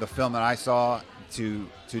from the film that I saw to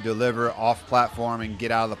deliver off platform and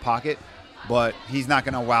get out of the pocket, but he's not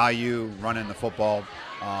going to wow you running the football.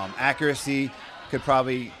 Accuracy could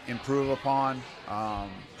probably improve upon,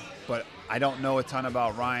 but I don't know a ton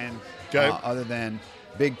about Ryan other than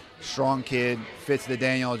big, strong kid, fits the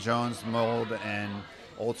Daniel Jones mold and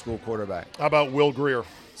old school quarterback. How about Will Greer?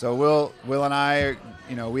 So Will and I,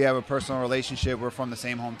 we have a personal relationship. We're from the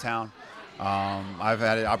same hometown. I've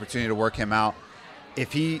had an opportunity to work him out.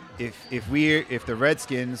 If the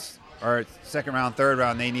Redskins are second round, third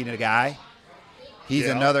round, they need a guy. He's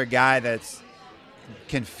another guy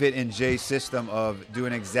can fit in Jay's system of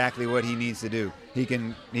doing exactly what he needs to do. He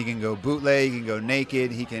can go bootleg, he can go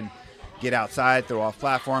naked, he can get outside, throw off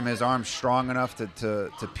platform. His arm's strong enough to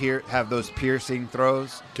have those piercing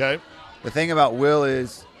throws. Okay. The thing about Will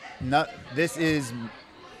is this is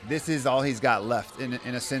all he's got left in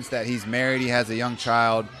a sense that he's married, he has a young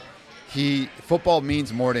child. Football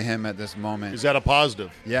means more to him at this moment. Is that a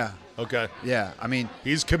positive? Yeah. Okay. Yeah, I mean,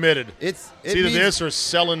 he's committed. It's either this or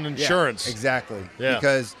selling insurance. Yeah, exactly. Yeah.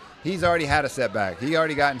 Because he's already had a setback. He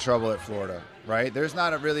already got in trouble at Florida, right? There's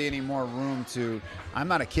not really any more room to. I'm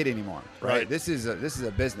not a kid anymore, right? This is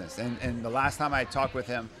a business, and the last time I talked with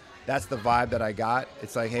him, that's the vibe that I got.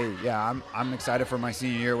 It's like, hey, yeah, I'm excited for my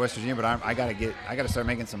senior year at West Virginia, but I gotta start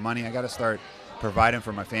making some money. I gotta start providing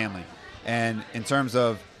for my family, and in terms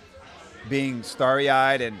of being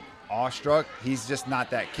starry-eyed and awestruck, he's just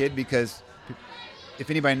not that kid, because if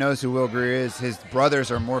anybody knows who Will Greer is, his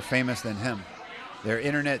brothers are more famous than him. They're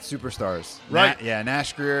internet superstars. Right.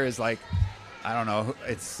 Nash Greer is like I don't know.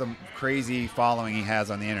 It's some crazy following he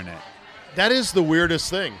has on the internet. That is the weirdest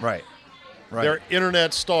thing. Right. They're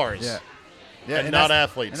internet stars. Yeah. And not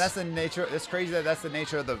athletes. And that's the nature. It's crazy that that's the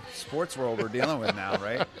nature of the sports world we're dealing with now,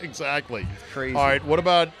 right? Exactly. It's crazy. All right. What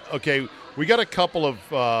about, okay, we got a couple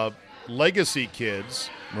of legacy kids.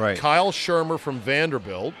 Right. Kyle Shermer from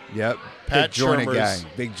Vanderbilt. Yep. Pat Big jointed Shermer's guy.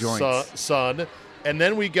 Big joints. son. And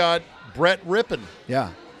then we got Brett Rippon.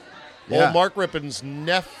 Yeah. Old Mark Rippon's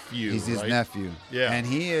nephew. He's his nephew. Yeah. And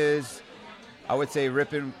he is, I would say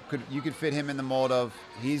Rippon, you could fit him in the mold of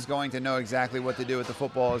he's going to know exactly what to do with the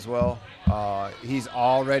football as well. He's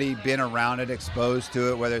already been around it, exposed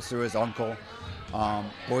to it, whether it's through his uncle.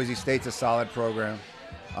 Boise State's a solid program.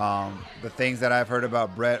 The things that I've heard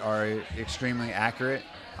about Brett are extremely accurate.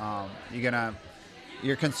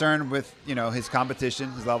 You're concerned with, his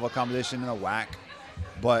competition, his level of competition in the WAC,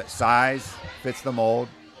 but size fits the mold.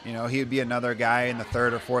 He would be another guy in the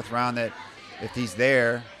third or fourth round that if he's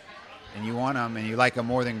there and you want him and you like him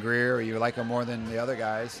more than Greer or you like him more than the other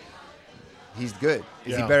guys, he's good.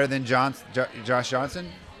 Is he better than Josh Johnson?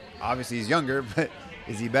 Obviously he's younger, but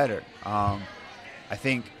is he better? I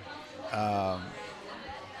think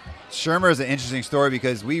Shermer is an interesting story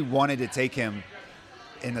because we wanted to take him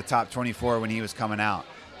in the top 24 when he was coming out.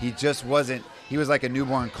 He just wasn't. He was like a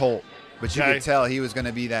newborn colt, but you could tell he was going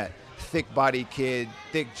to be that thick-bodied kid,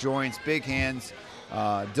 thick joints, big hands.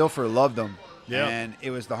 Dilfer loved him, and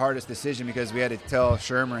it was the hardest decision because we had to tell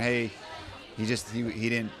Shermer, hey, he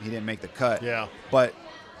didn't make the cut. Yeah. But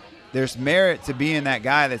there's merit to being that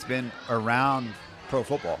guy that's been around pro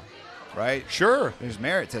football, right? Sure. There's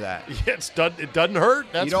merit to that. Yeah, it doesn't hurt.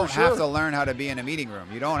 That's you don't for sure. have to learn how to be in a meeting room.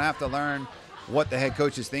 You don't have to learn what the head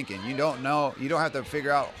coach is thinking. You don't know. You don't have to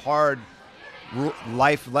figure out hard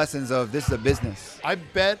life lessons of this is a business. I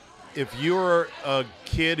bet if you're a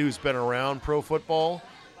kid who's been around pro football,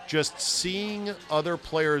 just seeing other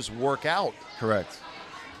players work out Correct.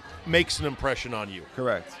 makes an impression on you.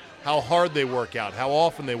 Correct. How hard they work out, how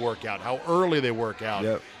often they work out, how early they work out.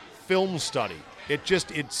 Yep. Film study.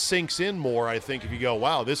 It sinks in more, I think, if you go,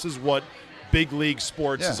 wow, this is what big league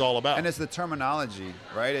sports is all about. And it's the terminology,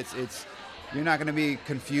 right? It's you're not going to be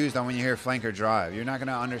confused on when you hear flanker drive. You're not going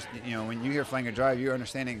to understand, when you hear flanker drive, you're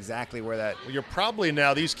understanding exactly where that. Well, you're probably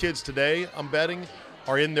now, these kids today, I'm betting,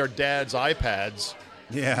 are in their dad's iPads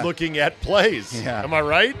looking at plays. Yeah. Am I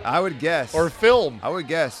right? I would guess. Or film. I would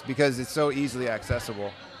guess because it's so easily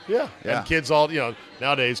accessible. Yeah. And kids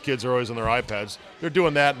nowadays kids are always on their iPads. They're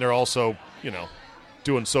doing that and they're also,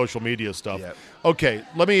 doing social media stuff. Yep. Okay,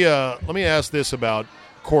 let me ask this about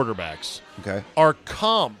quarterbacks. Okay. Are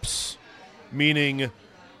comps, meaning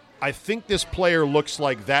I think this player looks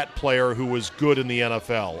like that player who was good in the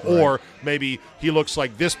NFL, Right. or maybe he looks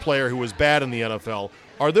like this player who was bad in the NFL.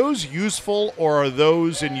 Are those useful, or are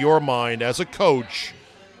those, in your mind, as a coach,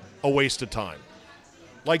 a waste of time?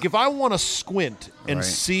 Like, if I want to squint and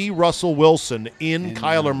see Russell Wilson in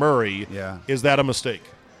Kyler Murray, is that a mistake?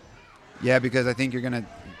 Yeah, because I think you're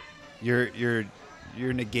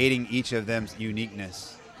negating each of them's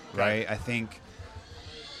uniqueness, right? I think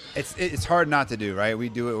it's hard not to do, right? We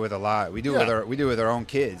do it with a lot. We do it with our own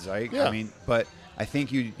kids, right? Yeah. I mean, but I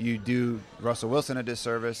think you do Russell Wilson a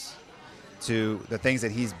disservice to the things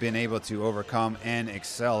that he's been able to overcome and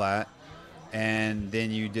excel at, and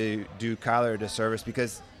then you do Kyler a disservice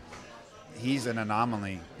because he's an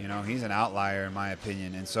anomaly. He's an outlier in my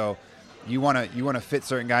opinion, and so you want to fit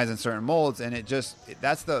certain guys in certain molds, and in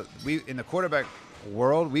the quarterback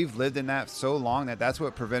world, we've lived in that so long that's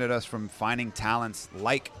what prevented us from finding talents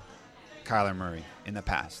like Kyler Murray in the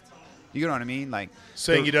past. You know what I mean? Like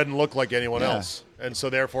saying he doesn't look like anyone else, and so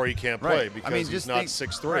therefore he can't play because he's not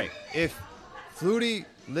 6'3". Right. If Flutie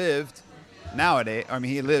lived nowadays,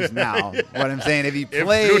 he lives now. What I'm saying, if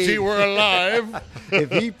Flutie were alive,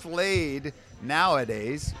 if he played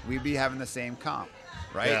nowadays, we'd be having the same comp,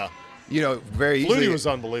 right? Yeah. Very easily. Flutie was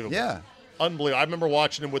unbelievable. Yeah. Unbelievable. I remember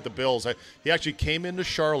watching him with the Bills. He actually came into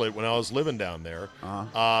Charlotte when I was living down there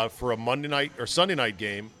for a Monday night or Sunday night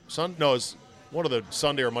game. It was one of the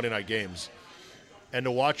Sunday or Monday night games. And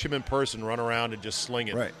to watch him in person run around and just sling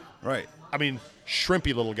it. Right. I mean,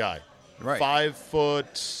 shrimpy little guy. Right.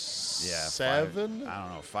 5'7". I don't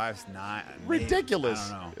know, 5'9".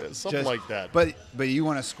 Ridiculous. I don't know. Something like that. But you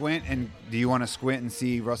want to squint, and do you want to squint and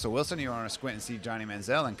see Russell Wilson, or you want to squint and see Johnny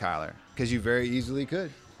Manziel and Kyler? Because you very easily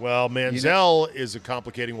could. Well, Manziel is a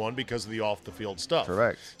complicating one because of the off-the-field stuff.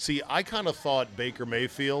 Correct. See, I kind of thought Baker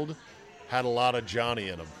Mayfield had a lot of Johnny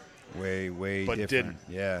in him. Way but different. Didn't.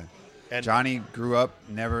 Yeah. And Johnny grew up,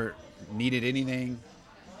 never needed anything,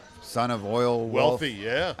 son of oil, Wealthy, wealth.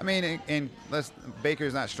 yeah. I mean, and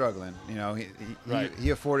Baker's not struggling. You know, Right.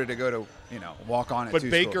 he afforded to go to, walk on at But 2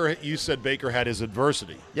 Baker, you said Baker had his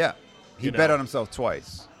adversity. Yeah, he You bet know. on himself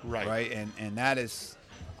twice. Right. Right, and that is,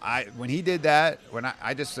 when he did that,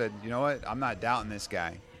 I just said, you know what, I'm not doubting this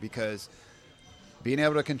guy, because being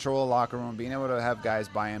able to control a locker room, being able to have guys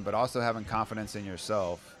buy in, but also having confidence in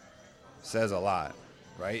yourself says a lot,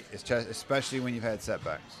 right? It's just, especially when you've had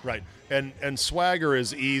setbacks. Right. And swagger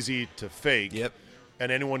is easy to fake. Yep.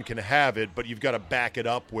 And anyone can have it, but you've got to back it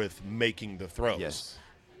up with making the throws. Yes.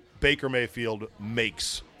 Baker Mayfield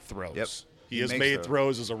makes throws. Yep. He He has makes made throws.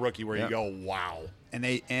 throws as a rookie where Yep. you go, wow. And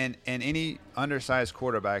any undersized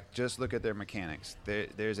quarterback, just look at their mechanics.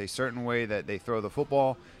 There's a certain way that they throw the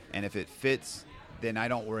football, and if it fits, then I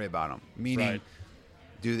don't worry about them. Meaning,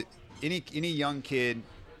 Right. any young kid,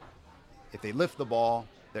 if they lift the ball,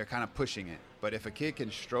 they're kind of pushing it. But if a kid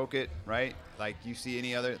can stroke it, right, like you see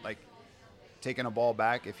any other, like taking a ball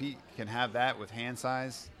back, if he can have that with hand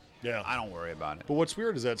size, Yeah. I don't worry about it. But what's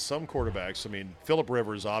weird is that some quarterbacks, I mean, Phillip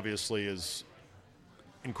Rivers obviously is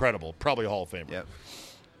incredible, probably a Hall of Famer. Yep,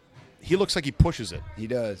 He looks like he pushes it. he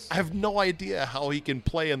does. I have no idea how he can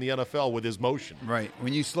play in the NFL with his motion. Right.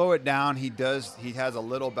 When you slow it down, he has a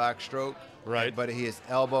little backstroke. Right. But his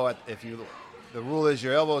elbow, the rule is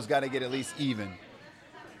your elbow's got to get at least even.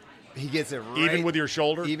 He gets it right. Even with your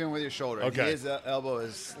shoulder? Even with your shoulder. Okay. His elbow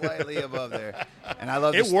is slightly above there. And I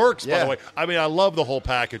love It this. works, by Yeah. the way. I mean, I love the whole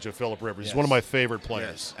package of Phillip Rivers. He's Yes. one of my favorite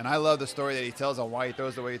players. Yes. And I love the story that he tells on why he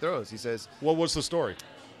throws the way he throws. He says, What was the story?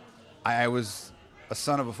 I was a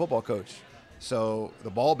son of a football coach. So the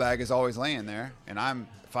ball bag is always laying there, and I'm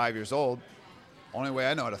 5 years old. Only way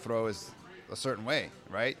I know how to throw is a certain way,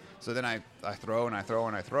 right? So then I throw and I throw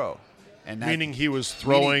and I throw. And that, Meaning he was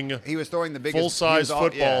throwing he was throwing the biggest full-size he was all-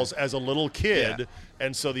 footballs yeah. as a little kid, Yeah.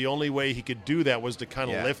 and so the only way he could do that was to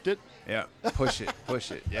kind of Yeah. lift it. Yeah, push it.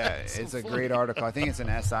 Yeah, it's a great article. I think it's an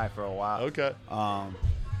SI for a while. Okay.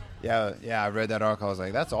 Yeah, I read that article. I was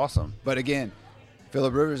like, that's awesome. But again,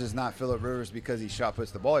 Phillip Rivers is not Phillip Rivers because he shot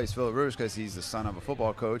puts the ball. He's Phillip Rivers because he's the son of a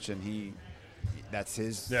football coach, and that's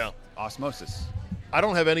his Yeah. osmosis. I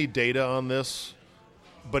don't have any data on this,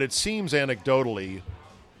 but it seems anecdotally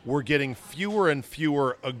we're getting fewer and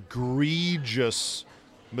fewer egregious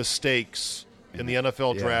mistakes in the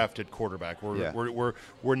NFL Yeah. draft at quarterback. Yeah.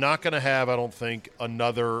 We're not going to have, I don't think,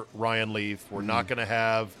 another Ryan Leaf. We're not going to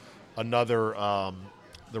have another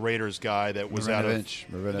the Raiders guy that was out of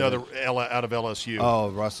LSU. Oh,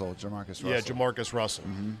 Russell, Jamarcus Russell. Yeah, Jamarcus Russell.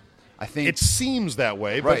 I think It seems that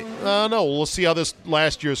way, Right. but no, we'll see how this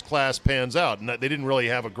last year's class pans out. And they didn't really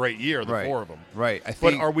have a great year, the Right. four of them. Right. I But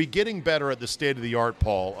think are we getting better at the state of the art,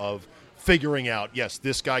 Paul, of figuring out, yes,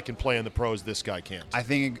 this guy can play in the pros, this guy can't? I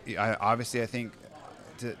think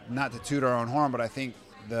not to toot our own horn, but I think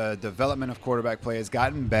the development of quarterback play has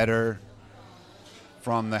gotten better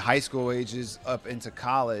from the high school ages up into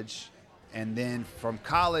college. And then from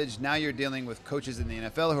college, now you're dealing with coaches in the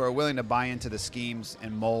NFL who are willing to buy into the schemes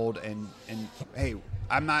and mold. And hey,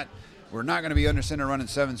 we're not going to be under center running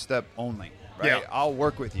 7-step only, right? Yeah. I'll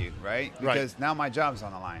work with you, right? Right. Because now my job's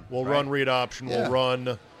on the line. We'll right? run read option. Yeah. We'll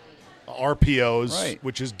run RPOs, Right.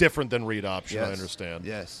 which is different than read option, I Yes. understand.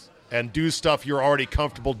 Yes. And do stuff you're already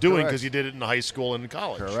comfortable doing Correct. because you did it in high school and in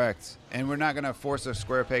college. Correct. And we're not going to force a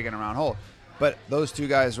square peg in a round hole. But those two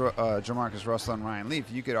guys, Jamarcus Russell and Ryan Leaf,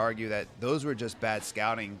 you could argue that those were just bad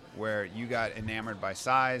scouting where you got enamored by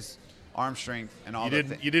size, arm strength, and all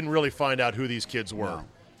that. You didn't really find out who these kids were.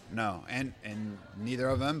 No. And neither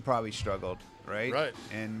of them probably struggled, right? Right.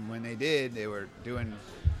 And when they did, they were doing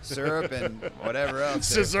syrup and whatever else.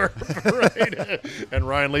 Scissor, right? And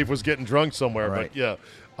Ryan Leaf was getting drunk somewhere. Right. But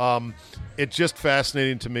yeah, it's just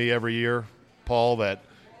fascinating to me every year, Paul, that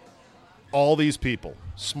all these people,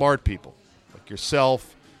 smart people like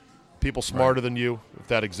yourself, people smarter than you, if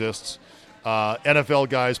that exists, NFL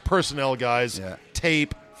guys, personnel guys, Yeah.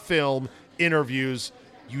 tape, film, interviews,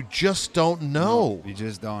 you just don't know You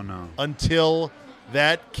just don't know. until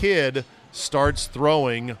that kid starts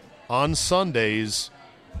throwing on Sundays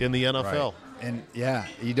in the NFL. Right. And, yeah,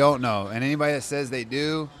 you don't know. And anybody that says they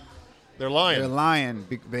do, They're lying. they're lying.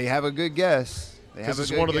 They have a good guess. Because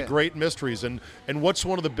it's one of the great mysteries. And what's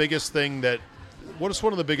one of the biggest things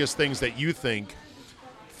that you think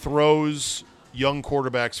throws young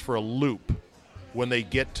quarterbacks for a loop when they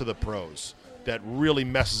get to the pros that really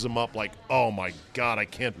messes them up, like, oh my God, I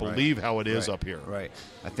can't believe how it is up here. Right.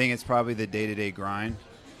 I think it's probably the day-to-day grind.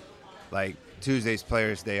 Like Tuesday's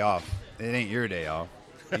players' day off. It ain't your day off.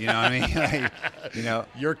 You know what I mean? Like,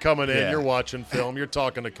 You're coming in, Yeah. you're watching film, you're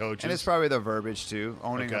talking to coaches. and it's probably the verbiage too,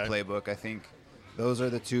 owning Okay. a playbook. I think those are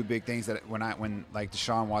the two big things that when like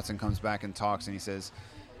Deshaun Watson comes back and talks and he says,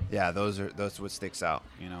 yeah, that's what sticks out.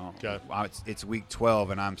 Okay. It's week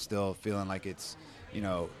 12 and I'm still feeling like it's,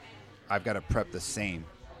 I've got to prep the same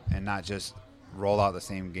and not just roll out the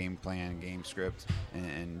same game plan, game script,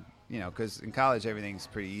 and because in college everything's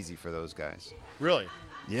pretty easy for those guys. Really?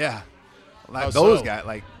 Yeah. Like How those so? guys,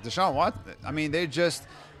 like Deshaun Watson. I mean,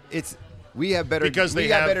 we have better Because they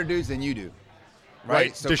got have better dudes than you do.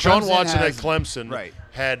 Right. So Deshaun Clemson Watson has- at Clemson Right.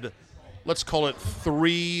 had, let's call it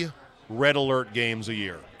 3 red alert games a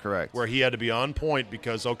year. Correct. Where he had to be on point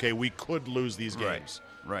because, okay, we could lose these games.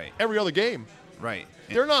 Right. Every other game, Right.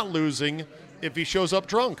 they're not losing if he shows up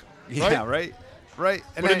drunk. Yeah. Right. Right.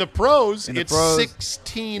 And But in the pros, in the it's pros,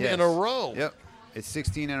 16 in a row. Yep. It's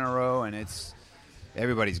 16 in a row, and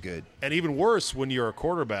everybody's good. And even worse, when you're a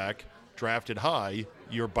quarterback drafted high,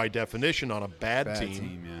 you're by definition on a bad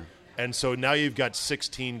team. Yeah. And so now you've got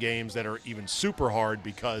 16 games that are even super hard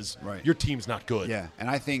because Right. your team's not good. Yeah, and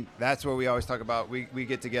I think that's what we always talk about. We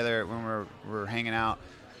get together when we're hanging out.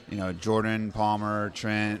 Jordan, Palmer,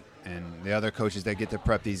 Trent, and the other coaches that get to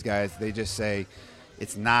prep these guys. They just say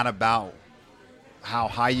it's not about how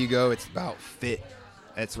high you go; it's about fit.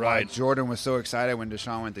 That's why Right. Jordan was so excited when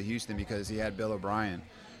Deshaun went to Houston because he had Bill O'Brien.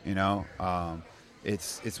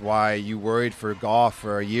 It's why you worried for Goff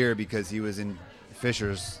for a year because he was in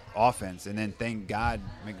Fisher's offense, and then thank God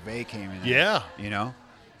McVay came in. Yeah.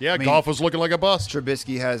 Yeah, I mean, Goff was looking like a bust.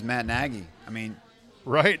 Trubisky has Matt Nagy. I mean,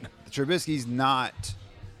 Right. Trubisky's not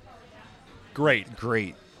Great.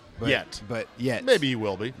 great Yet. but yet Maybe he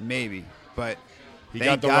will be. maybe. But He thank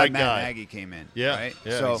got the God right Matt guy. Nagy came in. Yeah, right?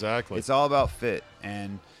 yeah, so exactly. It's all about fit,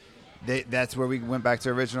 and that's where we went back to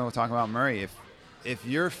original talking about Murray. If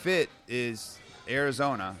your fit is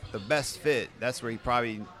Arizona, the best fit, that's where he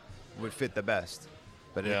probably would fit the best.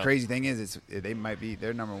 But Yeah. the crazy thing is,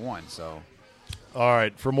 they're number one. So All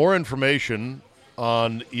right. For more information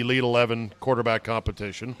on Elite 11 quarterback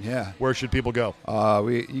competition, Yeah. where should people go?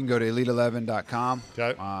 you can go to elite11.com.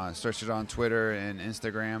 Okay. Search it on Twitter and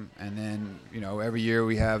Instagram, and then every year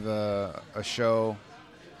we have a show,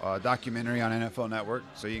 a documentary on NFL Network,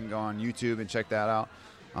 so you can go on YouTube and check that out.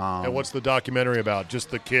 And what's the documentary about? Just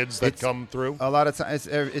the kids that It's- come through? A lot of times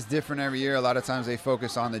it's different every year. A lot of times they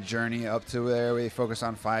focus on the journey up to there. We focus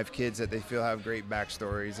on 5 kids that they feel have great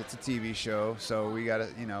backstories. It's a TV show, so we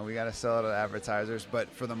gotta sell it to advertisers. But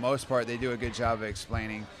for the most part, they do a good job of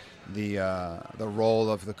explaining the role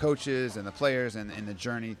of the coaches and the players and the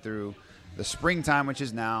journey through the springtime, which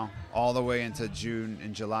is now, all the way into June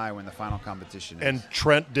and July when the final competition is. And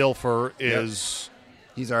Trent Dilfer is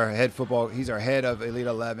He's our head of Elite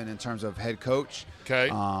 11 in terms of head coach. okay.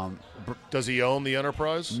 Does he own the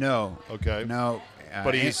enterprise? No. Okay. No.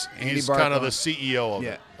 But he's Andy kind of Bartholomew. the CEO of Yeah.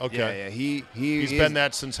 it. Okay. Yeah. He's He's been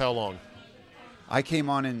that since how long? I came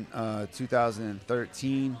on in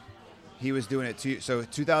 2013. He was doing it too. So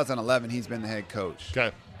 2011, he's been the head coach.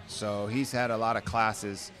 Okay. So he's had a lot of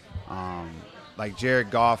classes. Like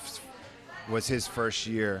Jared Goff was his first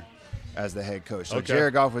year as the head coach. So Okay.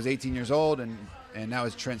 Jared Goff was 18 years old, and now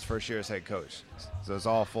it's Trent's first year as head coach. So it's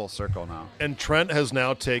all full circle now. And Trent has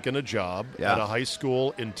now taken a job Yeah. at a high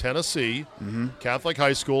school in Tennessee, Catholic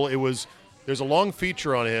high school. There's a long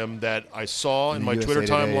feature on him that I saw in the my USA Twitter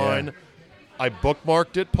Today, timeline. yeah. I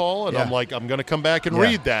bookmarked it, Paul, and Yeah. I'm like, I'm going to come back and Yeah.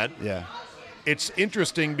 read that. Yeah. It's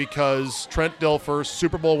interesting because Trent Dilfer,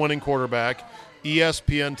 Super Bowl winning quarterback,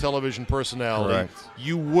 ESPN television personality. Correct.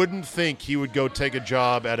 You wouldn't think he would go take a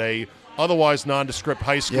job at a otherwise nondescript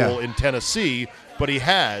high school Yeah. in Tennessee, but he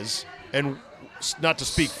has. And not to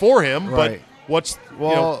speak for him, Right. but what's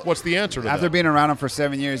the answer to After that? being around him for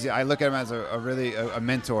 7 years, I look at him as a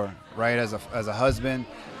mentor, right? As a husband,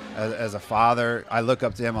 as a father. I look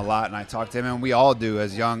up to him a lot, and I talk to him, and we all do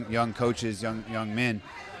as young coaches, young men.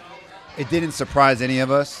 It didn't surprise any of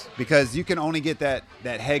us because you can only get that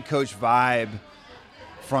head coach vibe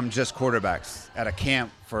from just quarterbacks at a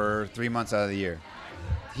camp for 3 months out of the year.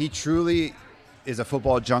 He truly is a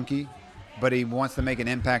football junkie, but he wants to make an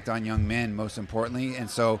impact on young men, most importantly. And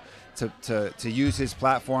so to use his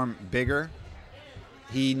platform bigger,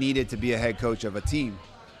 he needed to be a head coach of a team.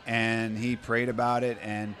 And he prayed about it,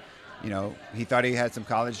 and he thought he had some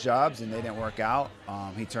college jobs, and they didn't work out.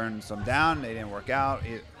 He turned some down; they didn't work out.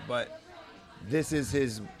 But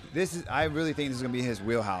I really think this is going to be his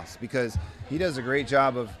wheelhouse because he does a great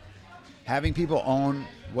job of having people own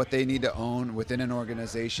what they need to own within an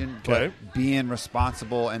organization, Okay. but being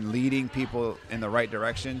responsible and leading people in the right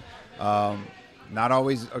direction. Not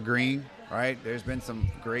always agreeing, right? There's been some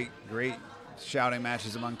great shouting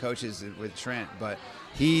matches among coaches with Trent, but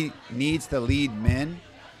he needs to lead men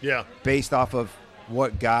Yeah. based off of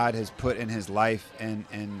what God has put in his life and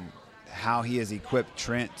how he has equipped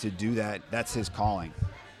Trent to do that. That's his calling.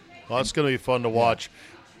 Well, that's going to be fun to watch.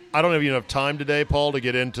 I don't even have time today, Paul, to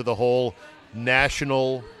get into the whole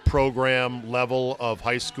national program level of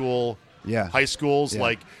high schools. Yeah.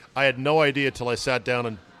 Like, I had no idea till I sat down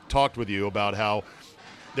and talked with you about how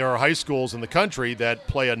there are high schools in the country that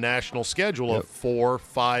play a national schedule of 4 or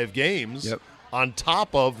 5 games on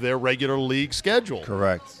top of their regular league schedule.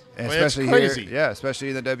 Correct. And I mean, especially crazy. here, especially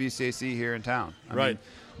in the WCAC here in town. I Right. mean,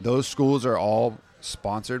 those schools are all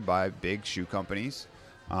sponsored by big shoe companies,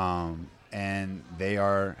 and they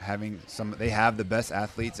are having they have the best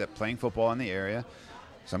athletes at playing football in the area.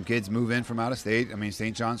 Some kids move in from out of state. I mean,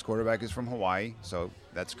 St. John's quarterback is from Hawaii, so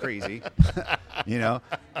that's crazy. You know,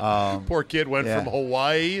 Poor kid went from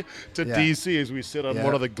Hawaii to D.C. as we sit on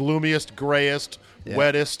one of the gloomiest, grayest,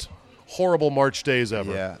 wettest, horrible March days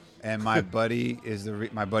ever. Yeah, and my buddy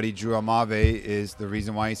my buddy Drew Amave is the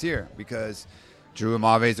reason why he's here, because Drew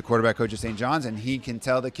Amave is the quarterback coach of St. John's, and he can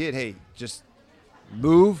tell the kid, hey, just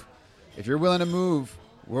move. If you're willing to move,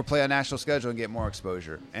 we'll play a national schedule and get more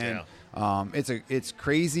exposure. And it's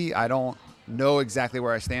crazy. I don't know exactly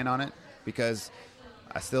where I stand on it because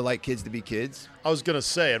I still like kids to be kids. I was going to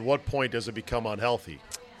say, at what point does it become unhealthy?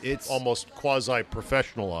 It's almost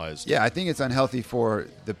quasi-professionalized. Yeah, I think it's unhealthy for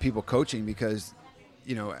the people coaching because,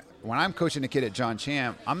 you know, when I'm coaching a kid at John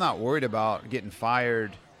Champ, I'm not worried about getting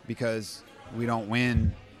fired because we don't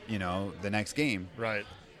win, you know, the next game. Right.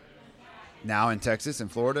 Now in Texas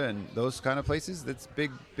and Florida and those kind of places, that's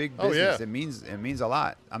big business. Oh, yeah. It means a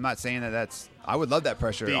lot. I'm not saying that I would love that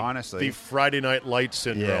pressure, honestly. The Friday Night Lights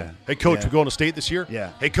syndrome. Yeah. Hey, Coach, Yeah. we going to state this year?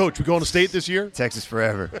 Yeah. Hey, Coach, we going to state this year? Texas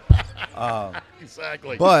forever.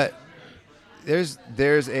 Exactly. But there's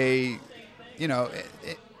a, you know,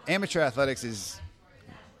 amateur athletics is,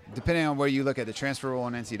 depending on where you look at the transfer rule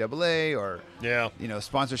in NCAA or, you know,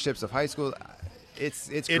 sponsorships of high school, it's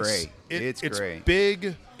gray. It's gray. It's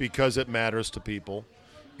big because it matters to people.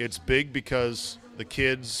 It's big because the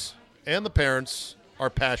kids and the parents are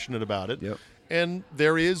passionate about it. Yep. And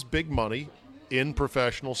there is big money in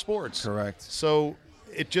professional sports. Correct. So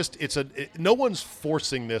no one's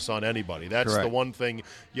forcing this on anybody. That's Correct. the one thing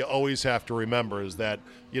you always have to remember is that,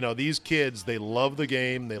 you know, these kids, they love the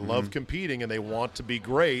game, they love competing, and they want to be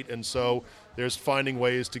great. And so there's finding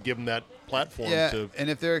ways to give them that platform. And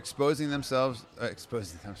if they're exposing them to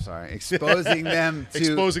exposing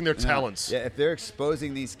their talents. If they're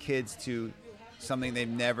exposing these kids to something they've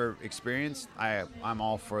never experienced, I'm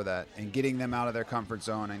all for that. And getting them out of their comfort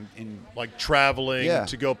zone and like traveling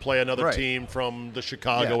to go play another team from the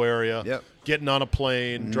Chicago area, getting on a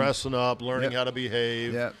plane, dressing up, learning how to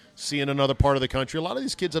behave, seeing another part of the country. A lot of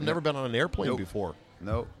these kids have never been on an airplane before.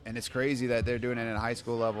 Nope. And it's crazy that they're doing it at a high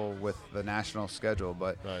school level with the national schedule.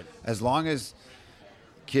 But as long as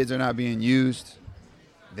kids are not being used,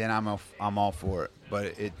 then I'm all for it.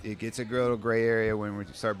 But it gets a little gray area when we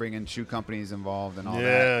start bringing shoe companies involved and all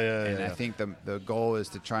that. And I think the goal is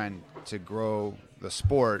to try and to grow the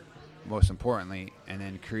sport, most importantly, and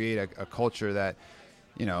then create a culture that,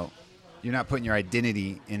 you know, you're not putting your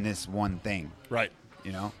identity in this one thing. Right.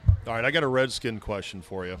 You know? All right, I got a Redskin question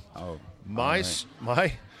for you. Oh. My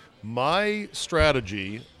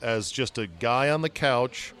strategy as just a guy on the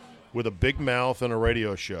couch with a big mouth and a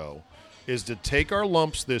radio show is to take our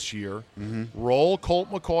lumps this year, roll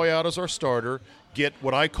Colt McCoy out as our starter, get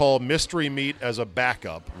what I call mystery meat as a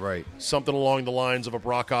backup. Right. Something along the lines of a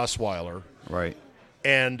Brock Osweiler. Right.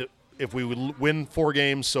 And if we would win 4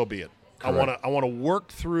 games, so be it. Correct. I want to work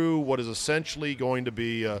through what is essentially going to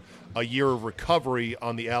be a year of recovery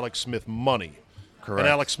on the Alex Smith money. Correct. And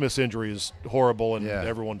Alex Smith's injury is horrible, and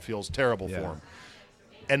everyone feels terrible for him.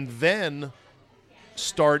 And then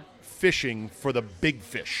start fishing for the big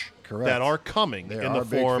fish that are coming in the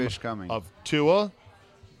form of Tua,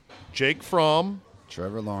 Jake Fromm,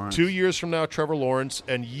 Trevor Lawrence. 2 years from now, Trevor Lawrence.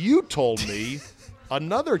 And you told me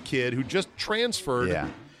another kid who just transferred. Yeah,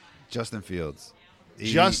 Justin Fields.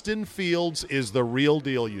 Justin Fields is the real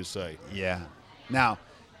deal, you say. Yeah. Now,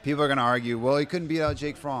 people are going to argue, well, he couldn't beat out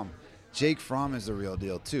Jake Fromm. Jake Fromm is the real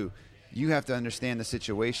deal, too. You have to understand the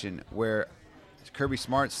situation where Kirby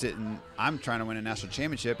Smart's sitting, I'm trying to win a national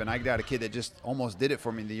championship, and I got a kid that just almost did it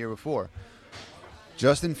for me the year before.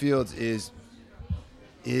 Justin Fields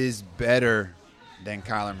is better than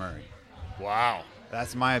Kyler Murray. Wow.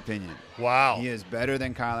 That's my opinion. Wow. He is better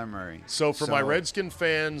than Kyler Murray. So for my Redskin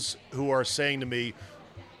fans who are saying to me,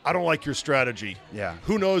 I don't like your strategy. Yeah.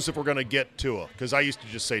 Who knows if we're going to get Tua? Because I used to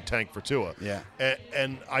just say tank for Tua. Yeah.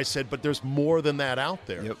 And I said, but there's more than that out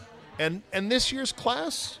there. Yep. And this year's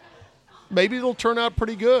class, maybe it'll turn out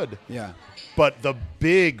pretty good. Yeah. But the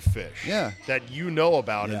big fish Yeah. that you know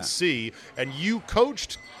about Yeah. and see, and you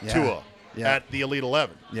coached Yeah. Tua Yeah. at the Elite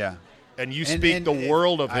 11. Yeah. And you speak the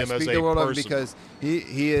world of him I as speak a the world of him person. because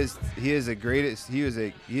he is a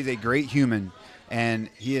great human, and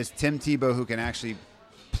he is Tim Tebow who can actually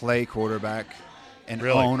play quarterback and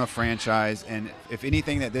Really? own a franchise. And if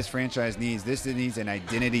anything that this franchise needs, this needs an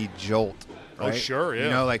identity jolt. Oh, Right? sure, yeah. You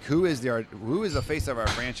know, like who is the face of our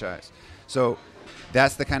franchise? So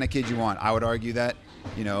that's the kind of kid you want. I would argue that,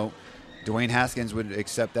 you know, Dwayne Haskins would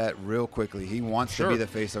accept that real quickly. He wants Sure. to be the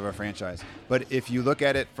face of our franchise. But if you look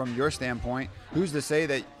at it from your standpoint, who's to say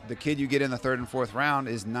that the kid you get in the third and fourth round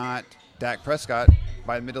is not Dak Prescott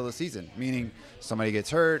by the middle of the season? Meaning somebody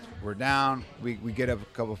gets hurt, we're down, we get a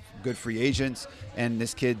couple of good free agents, and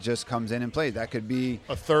this kid just comes in and plays. That could be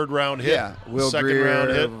A third-round hit, Will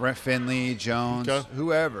second-round hit. Greer, Finley, Jones, Okay.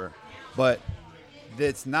 whoever. But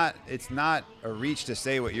it's not a reach to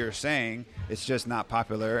say what you're saying. It's just not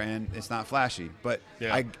popular and it's not flashy. But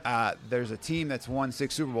Yeah. there's a team that's won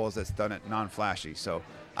 6 Super Bowls that's done it non-flashy. So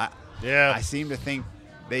Yeah. I seem to think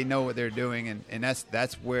they know what they're doing, and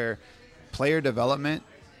that's where player development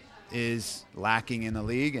is lacking in the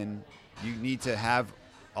league, and you need to have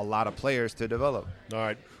a lot of players to develop. All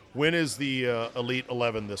right. When is the Elite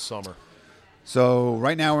 11 this summer? So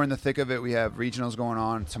right now we're in the thick of it. We have regionals going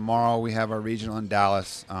on. Tomorrow we have our regional in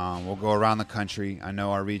Dallas. We'll go around the country. I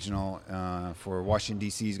know our regional for Washington,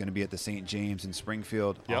 D.C. is going to be at the St. James in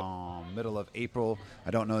Springfield, Yep. Middle of April.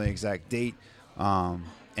 I don't know the exact date. And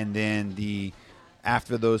then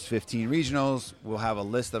after those 15 regionals, we'll have a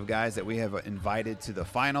list of guys that we have invited to the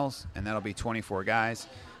finals, and that'll be 24 guys.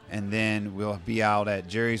 And then we'll be out at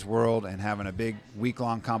Jerry's World and having a big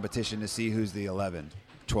week-long competition to see who's the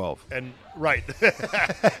 12. And right.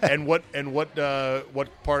 and what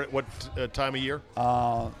time of year?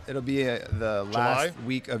 It'll be the July? last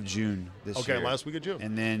week of June this year. Okay, last week of June.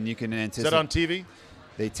 And then you can Is anticipate. that on TV?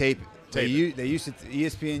 They tape. They Tape used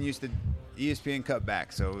to. ESPN cut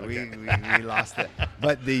back, so Okay. we lost it.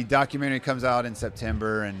 But the documentary comes out in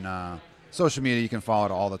September, and social media you can follow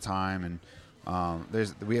it all the time. And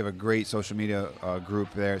we have a great social media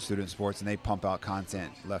group there at Student Sports, and they pump out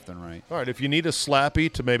content left and right. All right. If you need a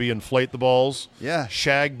slappy to maybe inflate the balls, Yeah.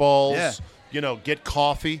 shag balls, Yeah. get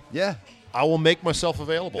coffee, Yeah. I will make myself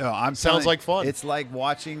available. No, Sounds like fun. It's like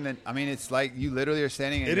watching it's like you literally are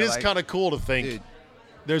standing. And It you're is like, kind of cool to think dude.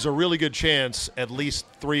 there's a really good chance at least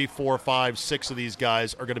 3, 4, 5, 6 of these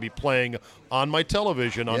guys are going to be playing on my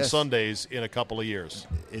television on Yes. Sundays in a couple of years.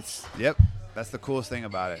 That's the coolest thing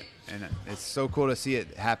about it, and it's so cool to see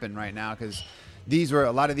it happen right now because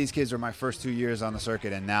a lot of these kids were my first 2 years on the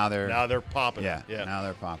circuit, and now they're popping. yeah, now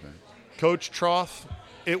they're popping. Coach Troth,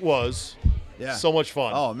 it was Yeah. so much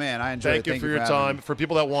fun. Oh man, I enjoyed Thank it. you for your having time. me. For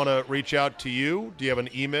people that want to reach out to you, do you have an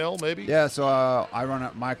email maybe? Yeah, so I run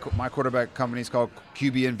my quarterback company is called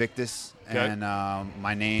QB Invictus, Okay. and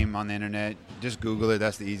my name on the internet. Just Google it.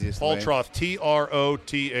 That's the easiest Paul way. Troth,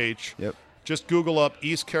 Troth. Yep. Just Google up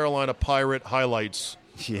East Carolina Pirate highlights.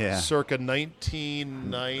 Yeah. Circa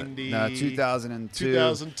 1990. No, 2002.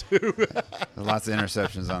 2002. Lots of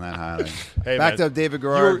interceptions on that highlight. Hey, Backed man, up David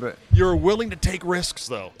Garrard, but you're willing to take risks,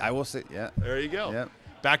 though. I will say, yeah, There you go. Yep.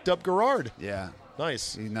 Backed up Garrard. yeah.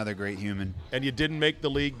 Nice. He's another great human. And you didn't make the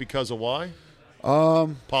league because of why?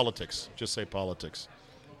 Politics. Just say politics.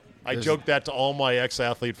 I joked that to all my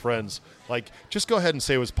ex-athlete friends. Like, just go ahead and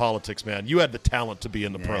say it was politics, man. You had the talent to be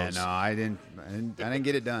in the Yeah, pros. no, I didn't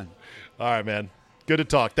get it done. All right, man. Good to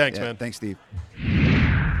talk. Thanks, Yeah, man. thanks, Steve.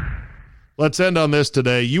 Let's end on this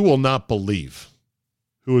today. You will not believe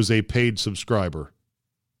who is a paid subscriber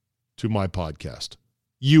to my podcast.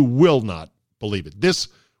 You will not believe it.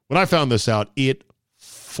 When I found this out, it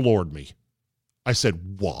floored me. I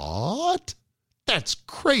said, what? That's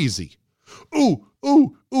crazy. Ooh,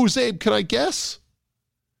 Zabe, can I guess?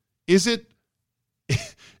 Is it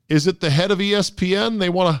the head of ESPN? They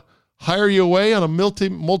want to hire you away on a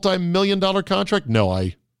multi-million-dollar contract? No,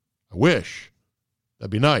 I wish.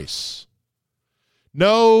 That'd be nice.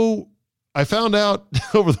 No, I found out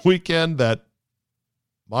over the weekend that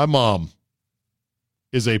my mom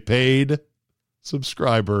is a paid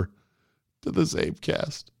subscriber to the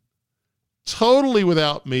Zabecast. Totally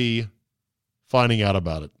without me finding out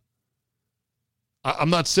about it. I'm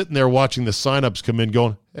not sitting there watching the signups come in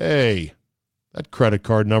going, hey, that credit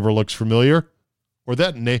card number looks familiar. Or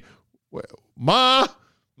that name. Ma,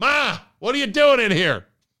 what are you doing in here?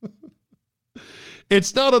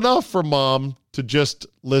 It's not enough for mom to just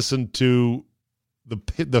listen to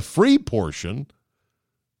the free portion.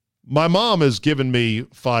 My mom has given me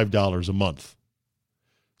 $5 a month.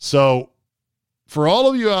 So For all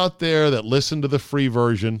of you out there that listen to the free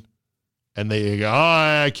version and they go,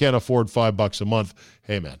 I can't afford $5 a month.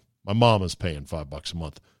 Hey, man, my mom is paying $5 a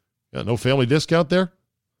month. Yeah, no family discount there?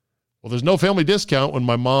 Well, there's no family discount when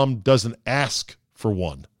my mom doesn't ask for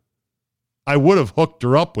one. I would have hooked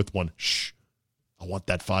her up with one. Shh, I want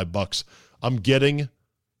that $5. I'm getting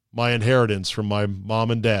my inheritance from my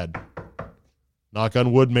mom and dad. Knock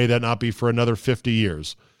on wood, may that not be for another 50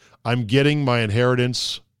 years. I'm getting my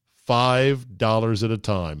inheritance $5 at a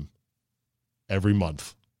time every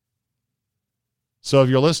month. So if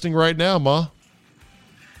you're listening right now, Ma,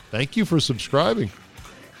 thank you for subscribing.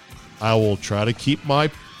 I will try to keep my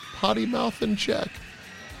potty mouth in check.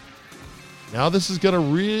 Now this is going to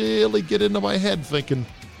really get into my head thinking,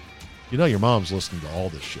 you know your mom's listening to all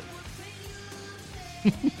this shit.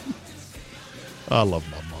 I love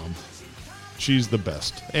my mom. She's the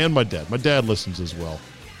best. And my dad. My dad listens as well.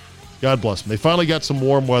 God bless them. They finally got some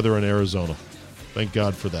warm weather in Arizona. Thank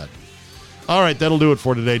God for that. All right, that'll do it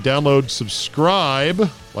for today. Download, subscribe,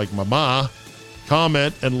 like my ma,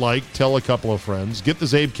 comment, and like. Tell a couple of friends. Get the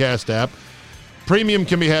Zabecast app. Premium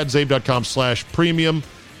can be had, zabe.com/premium.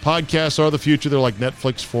 Podcasts are the future. They're like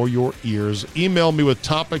Netflix for your ears. Email me with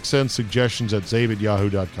topics and suggestions at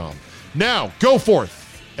zabe@yahoo.com. Now, go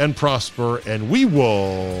forth and prosper, and we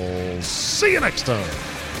will see you next time.